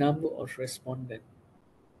 and the number of respondent.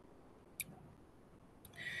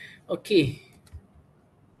 Okay,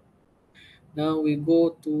 now we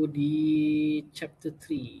go to the chapter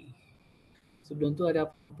 3. Sebelum tu ada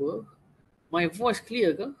apa? My voice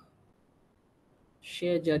clear ke?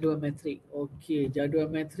 Share jadual metrik. Okay, jadual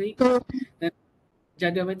metrik. Dan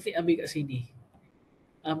jadual metrik ambil kat sini.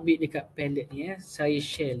 Ambil dekat palette ni Saya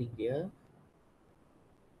share link dia.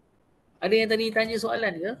 Ada yang tadi tanya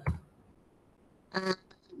soalan ke?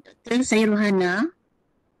 Doktor, saya Rohana.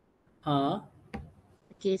 Ha?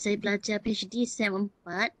 Okay, saya pelajar PhD SEM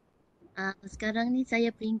 4. Sekarang ni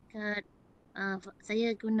saya peringkat,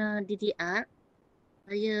 saya guna DDR.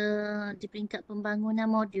 Saya di peringkat pembangunan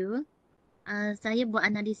modul. Saya buat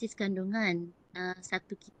analisis kandungan.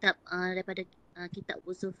 Satu kitab daripada kitab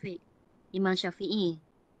usul fiqh Imam Syafi'i.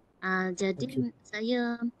 Jadi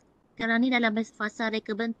saya sekarang ni dalam fasa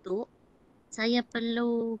reka bentuk. Saya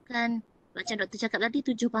perlukan, macam doktor cakap tadi,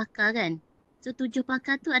 7 pakar kan. So 7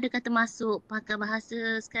 pakar tu adakah termasuk pakar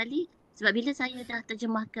bahasa sekali? Sebab bila saya dah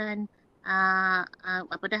terjemahkan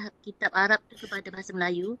kitab Arab tu kepada bahasa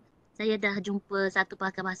Melayu, saya dah jumpa satu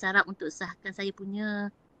pakar bahasa Arab untuk sahkan saya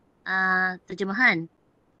punya terjemahan.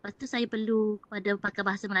 Lepas tu saya perlu kepada pakar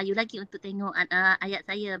bahasa Melayu lagi untuk tengok ayat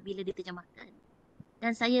saya bila diterjemahkan.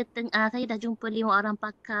 Dan saya dah jumpa 5 orang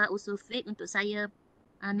pakar usul fiqh untuk saya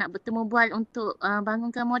nak bertemu bual untuk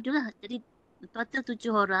bangunkan modul lah. Jadi total 7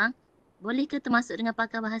 orang. Bolehkah termasuk dengan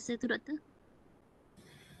pakar bahasa tu, doktor?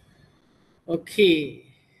 Okay.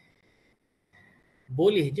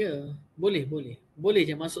 Boleh je. Boleh, boleh. Boleh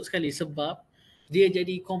je masuk sekali sebab dia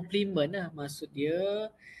jadi komplement lah. Maksud dia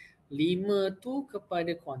 5 tu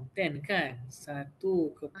kepada konten kan. 1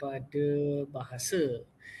 kepada bahasa.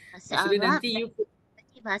 Bahasa Maksud dia Arab nanti dan you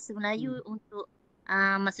lagi bahasa Melayu hmm. untuk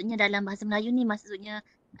maksudnya dalam bahasa Melayu ni maksudnya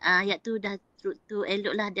ayat tu dah struktur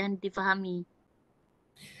eloklah dan difahami.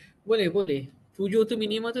 Boleh, boleh. 7 tu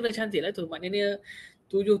minimal tu dah cantik lah tu. Maknanya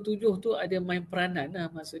 7-7 tu ada main peranan lah.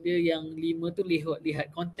 Maksud dia yang 5 tu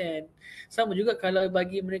lihat konten. Sama juga kalau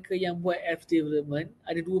bagi mereka yang buat apps development,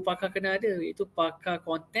 ada 2 pakar kena ada. Iaitu pakar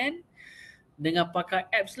konten dengan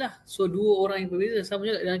pakar apps lah. So 2 orang yang berbeza. Sama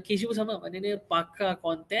juga dalam case pun sama. Maknanya pakar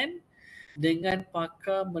konten dengan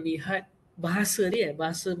pakar melihat bahasa dia,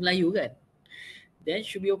 bahasa Melayu kan. Then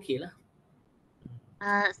should be okay lah.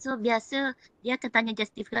 So biasa dia akan tanya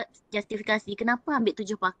justifikasi kenapa ambil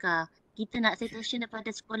 7 pakar. Kita nak citation daripada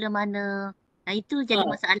sekolah mana. Nah itu jadi Ah,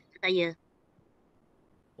 masalah saya.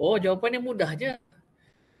 oh jawapannya mudah je.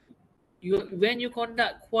 When you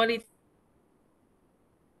conduct quality,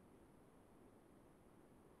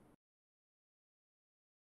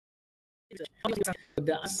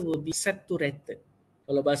 the answer will be saturated.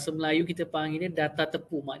 Kalau bahasa Melayu kita panggilnya data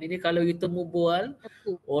tepu. Maknanya kalau you temu bual,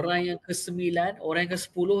 Tepu. orang yang ke-9, orang yang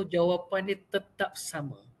ke-10, jawapan dia tetap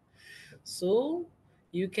sama. So,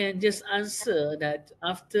 you can just answer that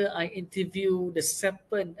after I interview the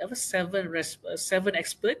seven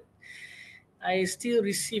expert, I still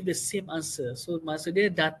receive the same answer. So, maksud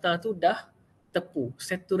dia data tu dah tepu,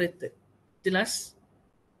 saturated. Jelas?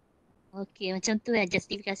 Okey, macam tu ya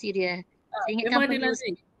justifikasi dia. Saya ingatkan Memang ada perlu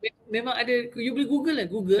lazim. Memang ada, you boleh Google lah.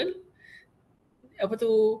 Google, apa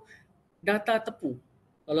tu, data tepu.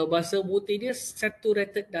 Kalau bahasa putih dia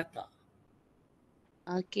saturated data.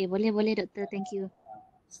 okey, boleh doktor, thank you.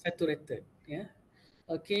 Saturated. Ya. Yeah.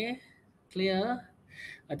 Okay. Clear.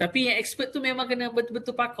 Tapi yang expert tu memang kena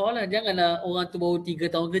betul-betul pakar lah. Janganlah orang tu baru 3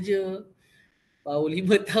 tahun kerja. Baru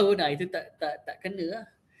 5 tahun. Nah, itu tak kena lah.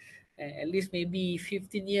 At least maybe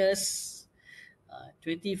 15 years.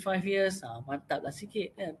 25 years. Mantap lah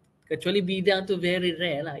sikit kan. Kecuali bidang tu very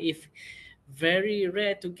rare lah. If very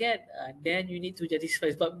rare to get, then you need to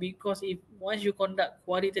justify. But because if once you conduct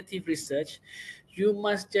qualitative research, you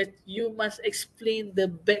must explain the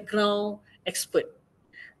background expert.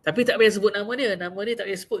 Tapi tak payah sebut nama dia. Nama dia tak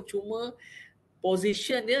payah sebut. Cuma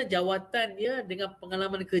position dia, jawatan dia dengan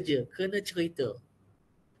pengalaman kerja. Kena cerita.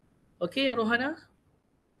 Okay, Rohana?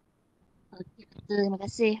 Okey doktor, terima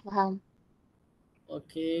kasih, faham.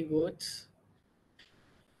 Okay, good.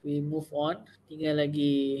 We move on. Tinggal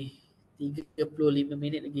lagi 35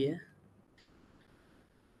 minit lagi ya.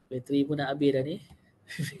 Bateri pun nak habis dah ni.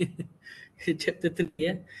 Chapter 3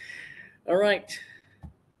 ya. Alright.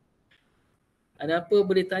 Ada apa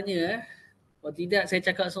boleh tanya Kalau tidak saya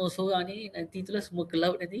cakap seorang-seorang ni nanti itulah semua ke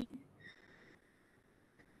laut nanti.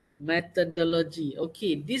 Methodology.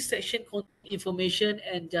 Okay, this section contains information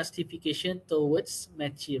and justification towards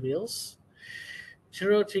materials.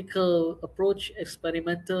 Theoretical approach,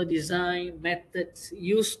 experimental design methods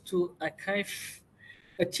used to achieve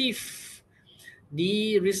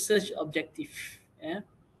the research objective. Yeah.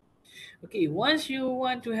 Okay, once you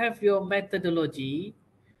want to have your methodology,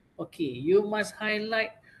 okay, you must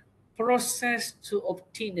highlight process to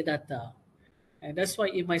obtain the data. And that's why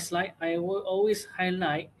in my slide, I will always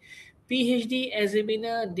highlight PhD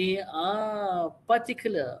examiner, they are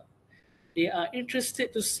particular. They are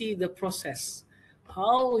interested to see the process,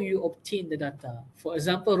 how you obtain the data. For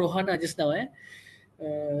example, Rohana just now,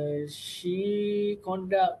 she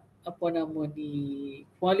conduct apa nama ni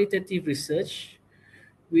qualitative research,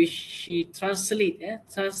 which she translate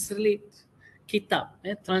kitab,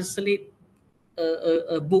 translate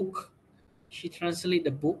a book. She translate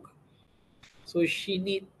the book, so she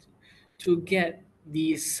need to get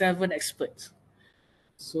the 7 experts.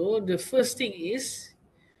 So the first thing is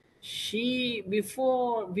she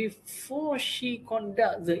before she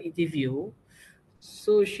conduct the interview,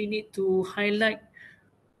 so she need to highlight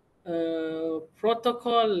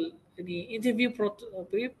protocol the interview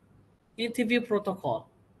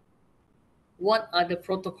protocol. What are the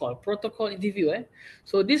protocol interview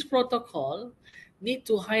so this protocol need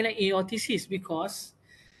to highlight in your thesis because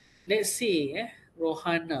let's say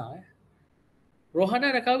Rohana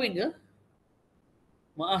dah kahwin ke?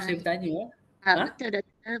 Maaf Ah, saya bertanya ha? betul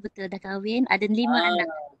doktor, betul dah kahwin, ada 5 anak.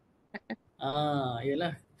 Ah,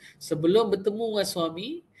 Yalah. Sebelum bertemu dengan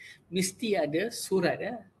suami, mesti ada surat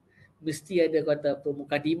Mesti ada kata apa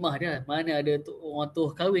mukadimah dia. Mana ada tu, orang tu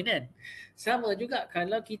kahwin kan. Sama juga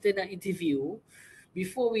kalau kita nak interview,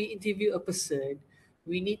 before we interview a person,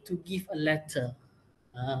 we need to give a letter.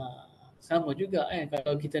 Ah. Sama juga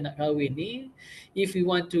kalau kita nak kahwin ni, if we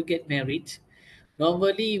want to get married,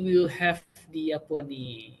 normally we will have the apa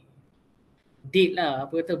ni, date lah,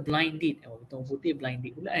 apa kata blind date. Oh, betul putih blind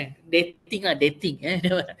date pula dating lah, dating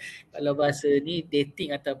kalau bahasa ni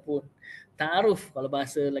dating ataupun taaruf, kalau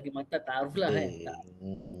bahasa lagi mantap taaruf lah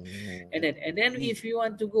Okay. and then if you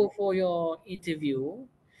want to go for your interview,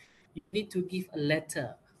 you need to give a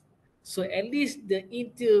letter. So at least the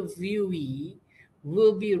interviewee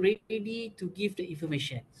will be ready to give the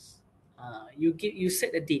information. You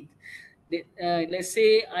set a date. Let's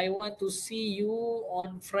say I want to see you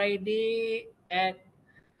on Friday at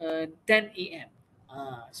 10 a.m.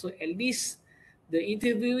 So at least the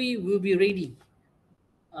interviewee will be ready.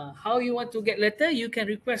 How you want to get letter? You can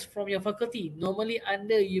request from your faculty. Normally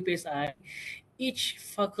under UPSI, each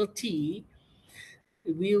faculty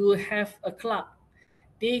we will have a clerk.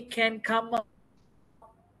 They can come up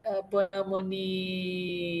apa nama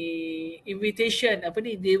ni, invitation apa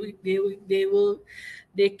ni,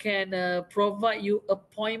 they can provide you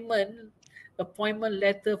appointment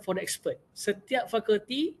letter for the expert. Setiap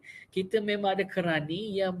fakulti kita memang ada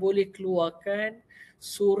kerani yang boleh keluarkan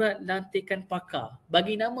surat lantikan pakar.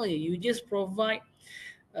 Bagi nama you just provide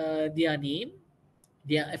their name,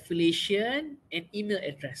 their affiliation and email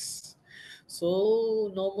address. So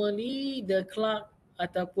normally the clerk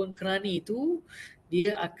ataupun kerani itu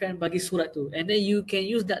dia akan bagi surat tu, and then you can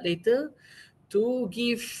use that later to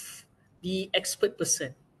give the expert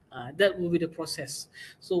person. That will be the process.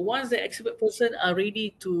 So once the expert person are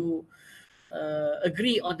ready to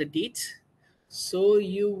agree on the date, so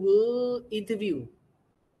you will interview,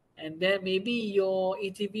 and then maybe your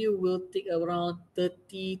interview will take around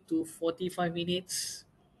 30 to 45 minutes.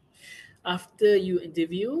 After you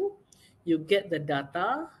interview, you get the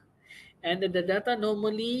data, and the data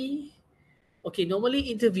normally,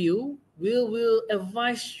 normally interview will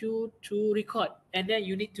advise you to record, and then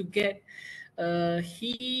you need to get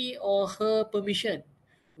he or her permission.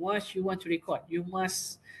 What you want to record, you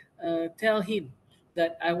must tell him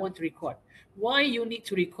that I want to record. Why you need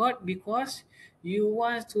to record? Because you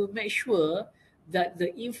want to make sure that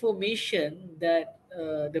the information that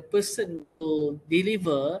the person will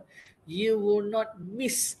deliver, you will not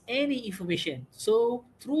miss any information. So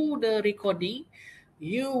through the recording,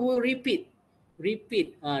 you will repeat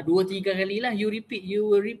dua tiga kali lah, you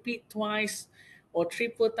will repeat twice or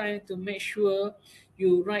triple time to make sure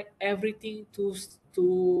you write everything to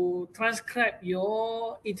transcribe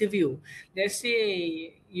your interview. Let's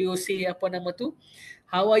say you say apa nama tu,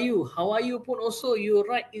 how are you pun also you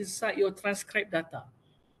write inside your transcribe data.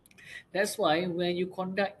 That's why when you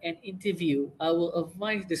conduct an interview, I will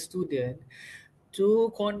advise the student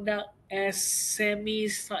to conduct as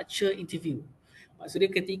semi-structured interview.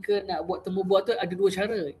 Maksudnya ketika nak buat temu bual tu ada dua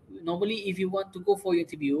cara. Normally if you want to go for your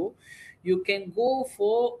interview, you can go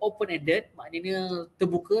for open-ended, maknanya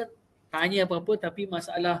terbuka, tanya apa-apa tapi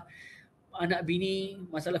masalah anak bini,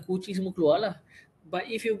 masalah kucing semua keluar lah. But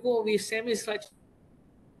if you go with semi-structured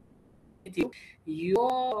interview,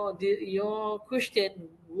 your question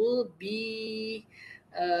will be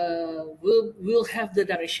will have the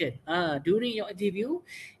direction. During your interview,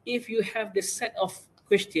 if you have the set of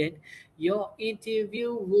question, your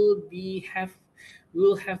interview will have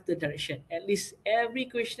the direction. At least every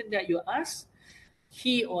question that you ask,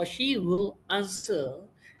 he or she will answer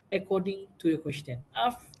according to your question.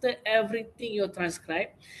 After everything you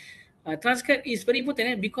transcribe, transcribe is very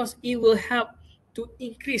important because it will help to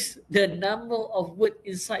increase the number of words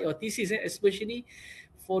inside your thesis, especially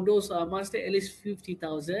for those master at least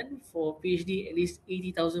 50,000, for PhD at least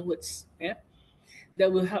 80,000 words.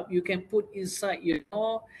 That will help. You can put inside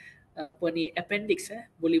your apa ni, appendix,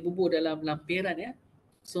 boleh bubuh dalam lampiran.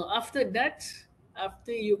 So after that,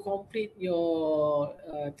 after you complete your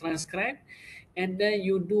transcribe, and then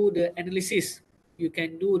you do the analysis, you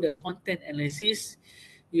can do the content analysis,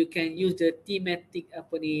 you can use the thematic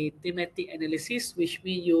analysis, which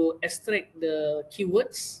means you extract the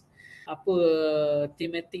keywords, apa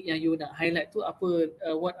thematic yang you nak highlight tu, apa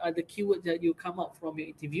what are the keywords that you come up from your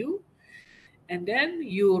interview, and then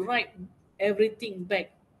you write everything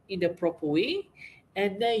back in the proper way,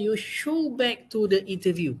 and then you show back to the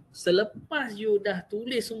interview. Selepas you dah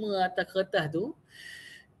tulis semua atas kertas tu,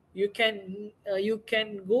 you can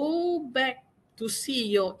go back to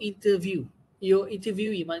see your interviewee.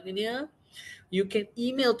 Maknanya you can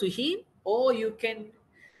email to him or you can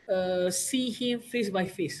see him face by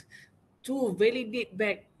face to validate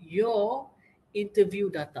back your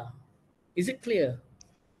interview data. Is it clear?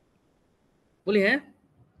 Boleh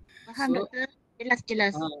Faham, doktor?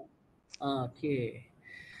 Jelas. Okay.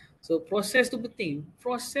 So proses tu penting.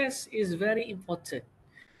 Process is very important.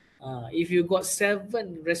 If you got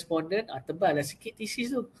 7 respondent, tebal lah sikit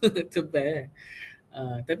thesis tu. Tebal.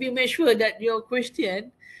 Tapi make sure that your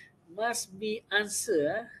question must be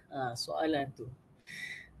answer soalan tu.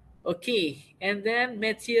 Okay, and then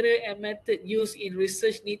material and method used in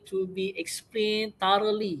research need to be explained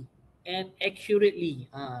thoroughly and accurately.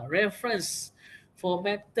 Reference for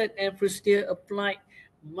method and procedure applied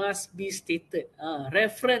must be stated.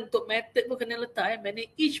 Reference untuk method pun kena letak. Mana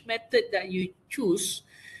each method that you choose,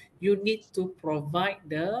 you need to provide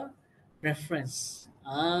the reference.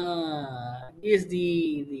 This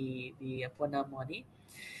the apa nama ni?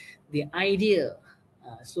 The idea.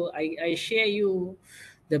 So I share you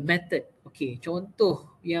the method. Okay, contoh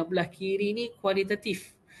yang belah kiri ni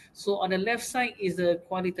kualitatif. So on the left side is the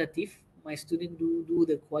qualitative. My student do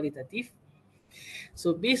the qualitative.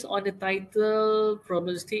 So based on the title,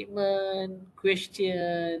 problem statement,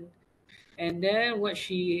 question, and then what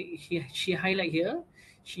she highlight here,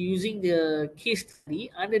 she using the case study.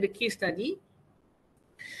 Under the case study,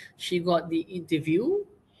 she got the interview,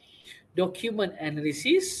 document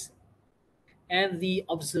analysis, and the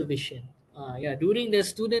observation. Yeah, during the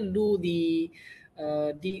student do the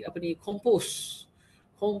apa ni compose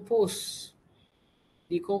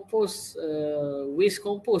decompose waste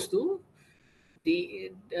compose tu, the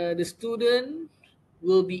student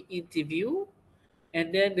will be interviewed, and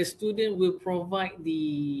then the student will provide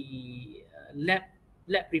the lab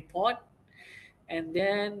report, and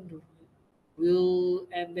then we'll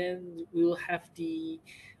have the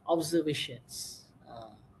observations.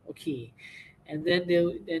 Okay, and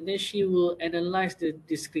then she will analyze the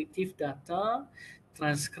descriptive data,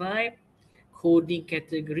 transcribe, coding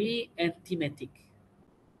category, and thematic.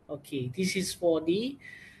 Okay, this is for the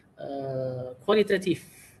qualitative.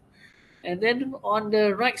 And then on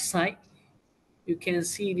the right side, you can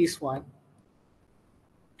see this one.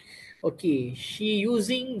 Okay, she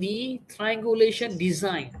using the triangulation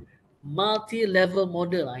design multi-level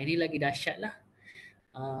model. Ini lagi dahsyat lah.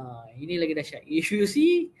 Ini lagi dahsyat. If you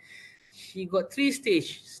see, she got 3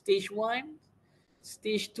 stage. Stage 1,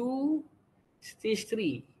 stage 2, stage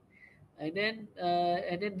 3. And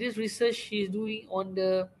then this research she's doing on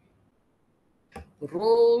the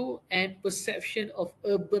role and perception of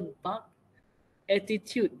urban park,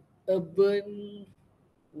 attitude, urban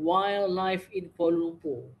wildlife in Kuala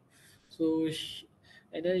Lumpur. So,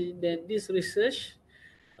 and then this research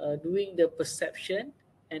doing the perception,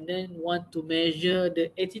 and then want to measure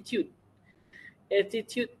the attitude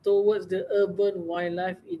towards the urban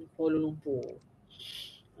wildlife in Kuala Lumpur.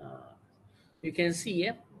 You can see,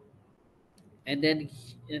 yeah. And then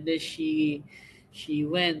she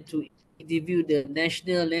went to interview the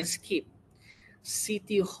National Landscape,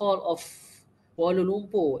 City Hall of Kuala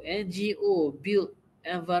Lumpur, NGO, Built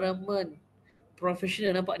Environment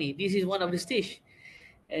Professional. Nampak ni, this is one of the stage.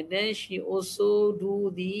 And then she also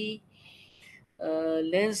do the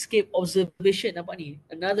landscape observation. Nampak ni,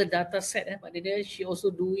 another data set. Maknanya she also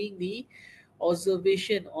doing the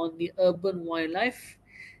observation on the urban wildlife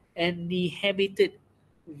and the habitat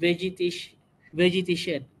vegetation.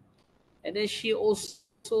 And then she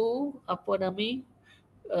also apa nama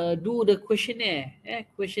do the questionnaire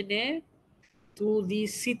to the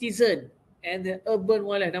citizen and the urban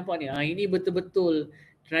wildlife. Nampak ni, ini betul-betul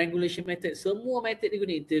triangulation method. Semua method dia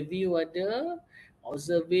guna. Interview ada,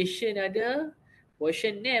 observation ada,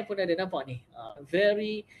 questionnaire pun ada. Nampak ni,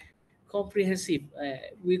 very comprehensive.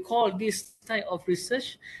 We call this type of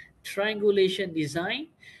research triangulation design,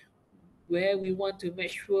 where we want to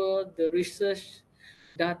make sure the research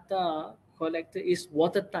data collected is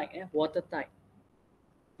watertight. Watertight.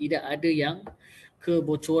 Tidak ada yang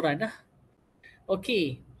kebocoran lah.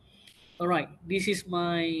 Okay. Alright. This is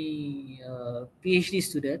my PhD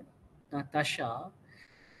student, Natasha.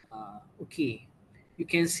 Okay. You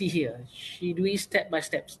can see here. She doing step by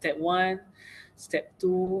step. Step 1, step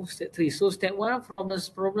 2, step 3. So step 1 from the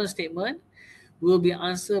problem statement will be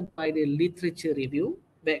answered by the literature review,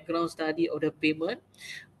 background study of the payment.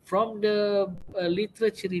 From the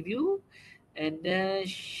literature review, and then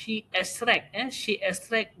she extract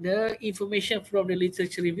the information from the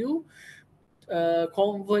literature review,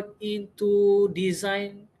 convert into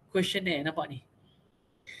design questionnaire. Nampak ni,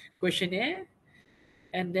 questionnaire.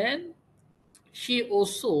 And then she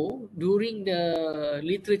also during the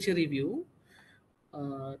literature review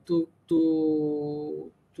to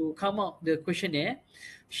come up the questionnaire,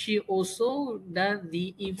 she also done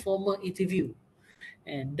the informal interview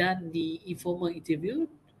and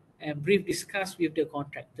brief discuss with the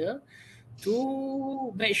contractor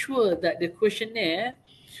to make sure that the questionnaire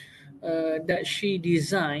that she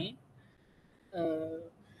designed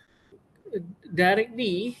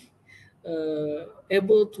directly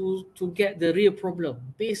able to get the real problem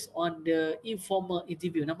based on the informal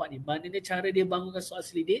interview. Nampak ni, maknanya cara dia bangunkan soal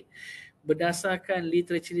selidik berdasarkan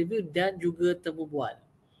literature review dan juga temu bual.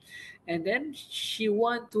 And then she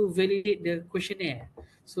want to validate the questionnaire.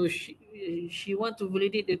 So she want to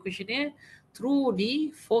validate the questionnaire through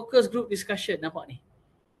the focus group discussion. Nampak ni,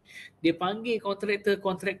 dia panggil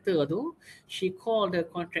kontraktor tu, she call the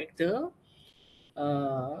contractor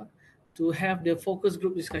to have the focus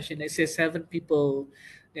group discussion. Let's say 7 people,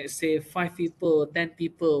 let's say 5 people, 10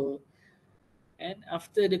 people. And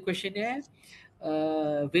after the questionnaire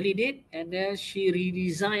validate, and then she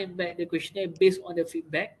redesign back the questionnaire based on the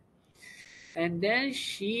feedback. And then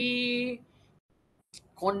she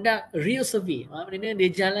conduct real survey. Maknanya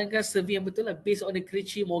dia jalankan survey yang betul lah based on the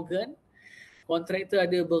Critchley Morgan. Kontraktor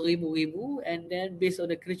ada beribu-ribu, and then based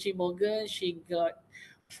on the Critchley Morgan, she got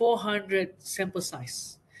 400 sample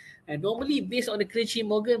size. And normally based on the Critchley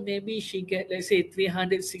Morgan, maybe she get, let's say,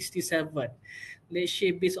 367. Let's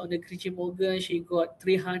say based on the Critchley Morgan, she got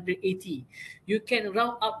 380. You can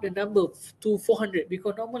round up the number to 400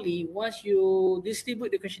 because normally once you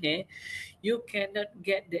distribute the questionnaire, you cannot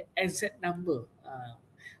get the exact number.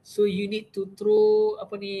 So you need to throw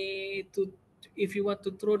if you want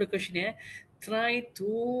to throw the questionnaire, try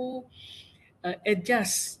to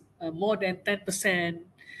adjust more than 10%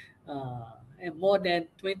 and more than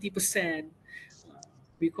 20%,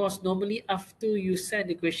 because normally after you send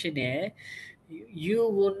the questionnaire, you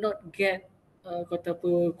will not get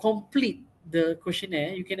complete the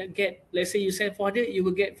questionnaire. You cannot get, let's say you send 400, you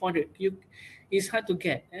will get 400. It's hard to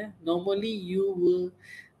get. Normally you will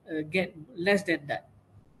get less than that.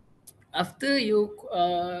 After you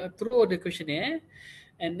throw the questionnaire,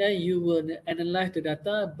 and then you will analyze the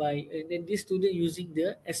data by, and then this student using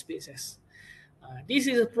the SPSS. This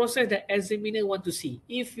is a process that examiner want to see.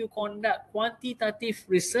 If you conduct quantitative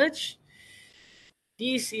research,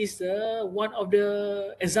 this is one of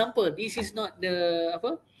the example. This is not the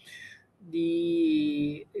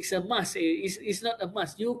it's a must. It's not a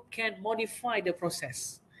must. You can modify the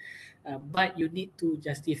process, but you need to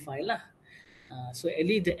justify lah. So at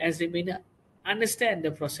least the examiner understand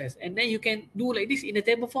the process, and then you can do like this in a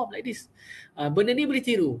table form like this. Benda ni boleh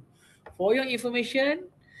tiru. For your information,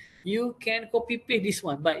 you can copy paste this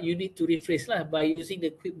one, but you need to rephrase lah by using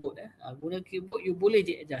the clipboard. Guna clipboard, you boleh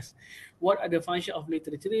je adjust. What are the function of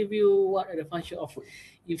literature review? What are the function of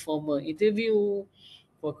informal interview?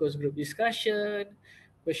 Focus group discussion,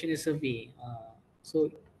 questionnaire survey.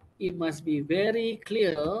 So it must be very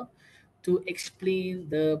clear to explain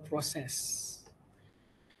the process.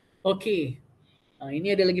 Okay,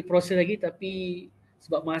 ini ada lagi proses lagi, tapi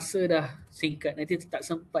sebab masa dah singkat, nanti tak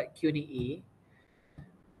sempat Q&A.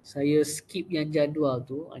 Saya skip yang jadual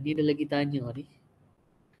tu. Ini ada lagi tanya ni.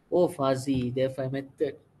 Oh, Fazi, DeFi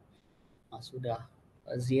method. Sudah.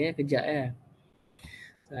 Fazi kejap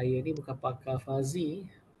Saya ni bukan pakar Fazi.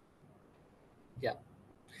 Sekejap.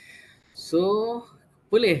 So,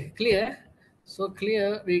 boleh clear So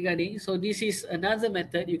clear regarding. So this is another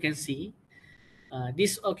method you can see.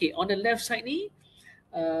 This okay, on the left side ni,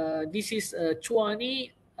 this is Chua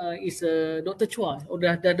ni is Dr. Chua.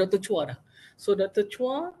 Dah Dr. Chua dah. So Dr.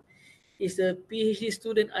 Chua is a PhD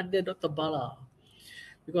student under Dr. Bala.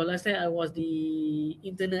 Because last time I was the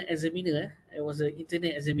internal examiner. I was an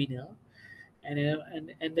internal examiner, and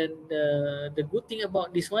then the good thing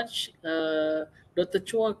about this one, Dr.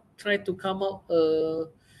 Chua tried to come out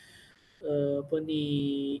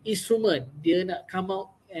instrument. Dia nak come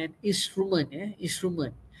out an instrument.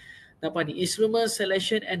 Nampak ni, instrument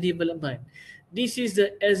selection and development. This is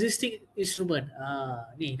the existing instrument.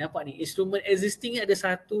 Ni nampak ni, instrument existing ada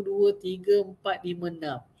 1, 2, 3, 4, 5,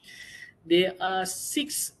 6. There are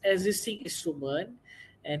 6 existing instrument,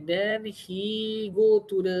 and then he go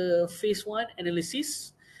to the phase 1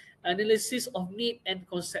 analysis of need and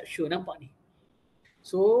conceptual. Nampak ni.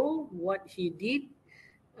 So what he did,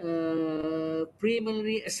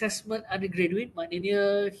 preliminary assessment undergraduate,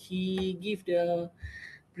 maknanya he give the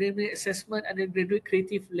preliminary assessment undergraduate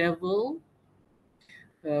creative level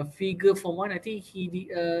figure form 1. I think he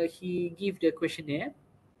give the questionnaire,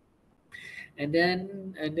 and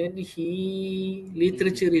then he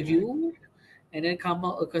literature review, and then come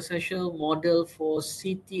out a conceptual model for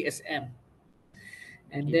CTSM.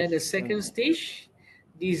 And then the second stage,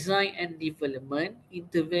 design and development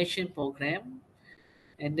intervention program.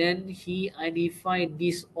 And then he identified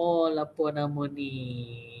this all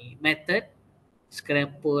method,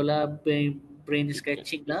 scramble lah, brain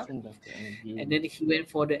sketching lah, and then he went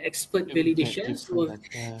for the expert validation. So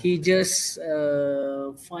he just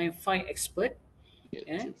find 5 expert,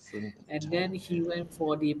 and then he went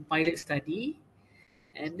for the pilot study,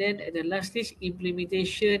 And then at the last stage,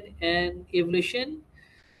 implementation and evaluation,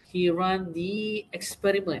 he run the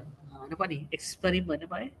experiment. Nampak ni? Experiment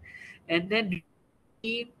nampak eh? And then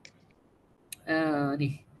he,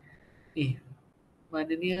 ni, ni.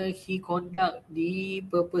 Maknanya he conduct the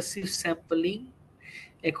purposive sampling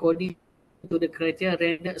according to the criteria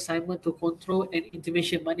random assignment to control and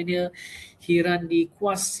intimation. Maknanya he run the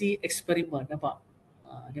quasi experiment. Nampak?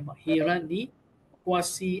 Nampak? He run the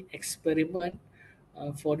quasi experiment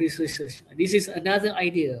for this research. This is another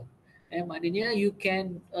idea. Maknanya you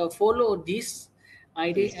can follow this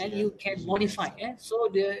idea and you can modify. So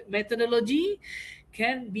the methodology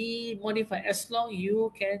can be modified as long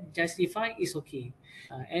you can justify is okay.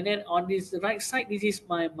 And then on this right side, this is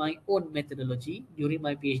my own methodology during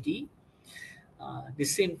my PhD. The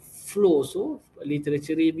same flow, so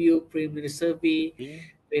literature review, preliminary survey,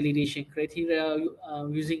 validation criteria,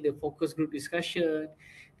 using the focus group discussion,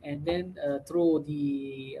 and then through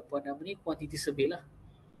the apa nama ni, quantity survey lah.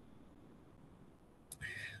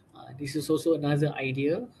 This is also another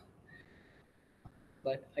idea,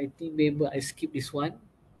 but I think maybe I skip this one.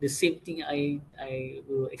 The same thing I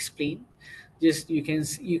will explain. Just you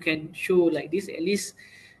can show like this, at least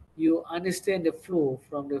you understand the flow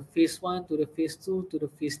from the phase 1 to the phase 2 to the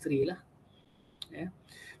phase 3 lah. Yeah.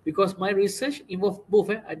 Because my research involve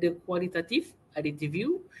both, ada qualitative, ada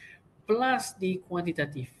interview, plus the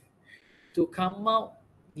quantitative to come out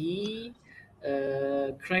the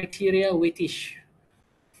criteria weightage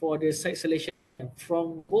for the site selection.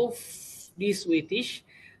 From both these weightage,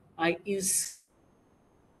 I insert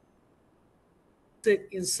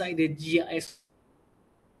inside the GIS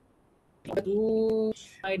to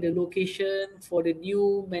find the location for the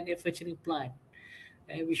new manufacturing plant,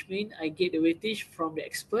 which means I get the weightage from the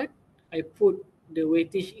expert. I put the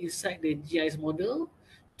weightage inside the GIS model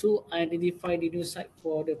to identify the new site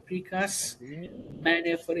for the precast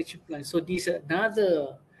manufacturing plant. So this is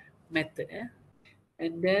another method.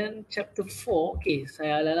 And then chapter 4, okay,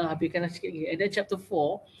 saya alang habiskan sikit lagi. And then chapter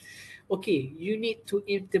 4, okay, you need to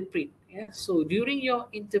interpret. So during your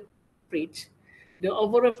interpret, the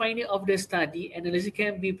overall finding of the study analysis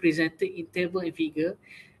can be presented in table and figure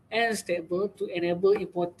and table to enable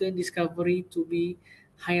important discovery to be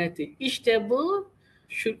highlighted. Each table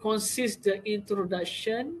should consist the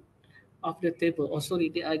introduction of the table. Oh, sorry,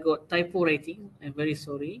 I got typo writing. I'm very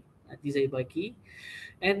sorry. Nanti saya bagi.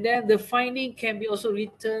 And then the finding can be also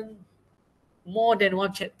written more than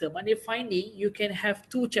one chapter. But the finding, you can have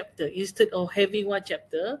two chapters instead of having one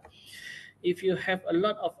chapter. If you have a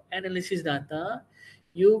lot of analysis data,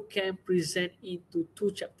 you can present into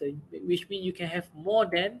two chapters, which means you can have more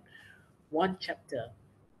than one chapter.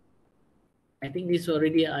 I think this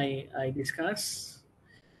already I discussed.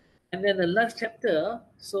 And then the last chapter,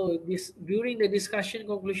 so this during the discussion,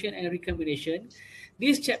 conclusion, and recommendation,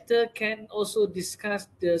 this chapter can also discuss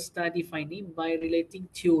the study finding by relating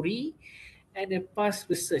theory and the past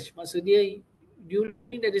research. Maksudnya,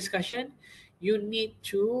 during the discussion, you need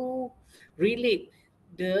to relate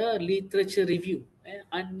the literature review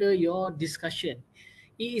under your discussion.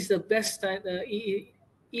 It is the best,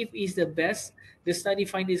 if is the best, the study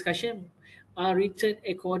finding discussion are written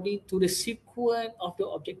according to the sequence of the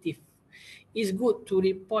objective. It's good to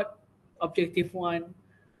report objective 1,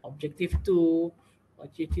 objective 2,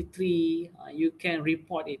 objective 3. You can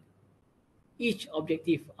report it. Each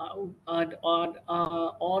objective all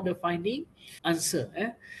the finding answer.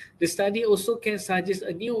 The study also can suggest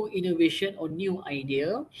a new innovation or new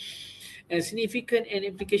idea and significant and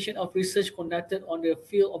implication of research conducted on the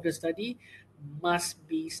field of the study must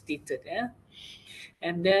be stated.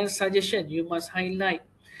 And then suggestion, you must highlight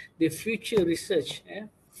the future research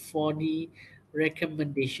for the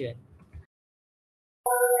recommendation.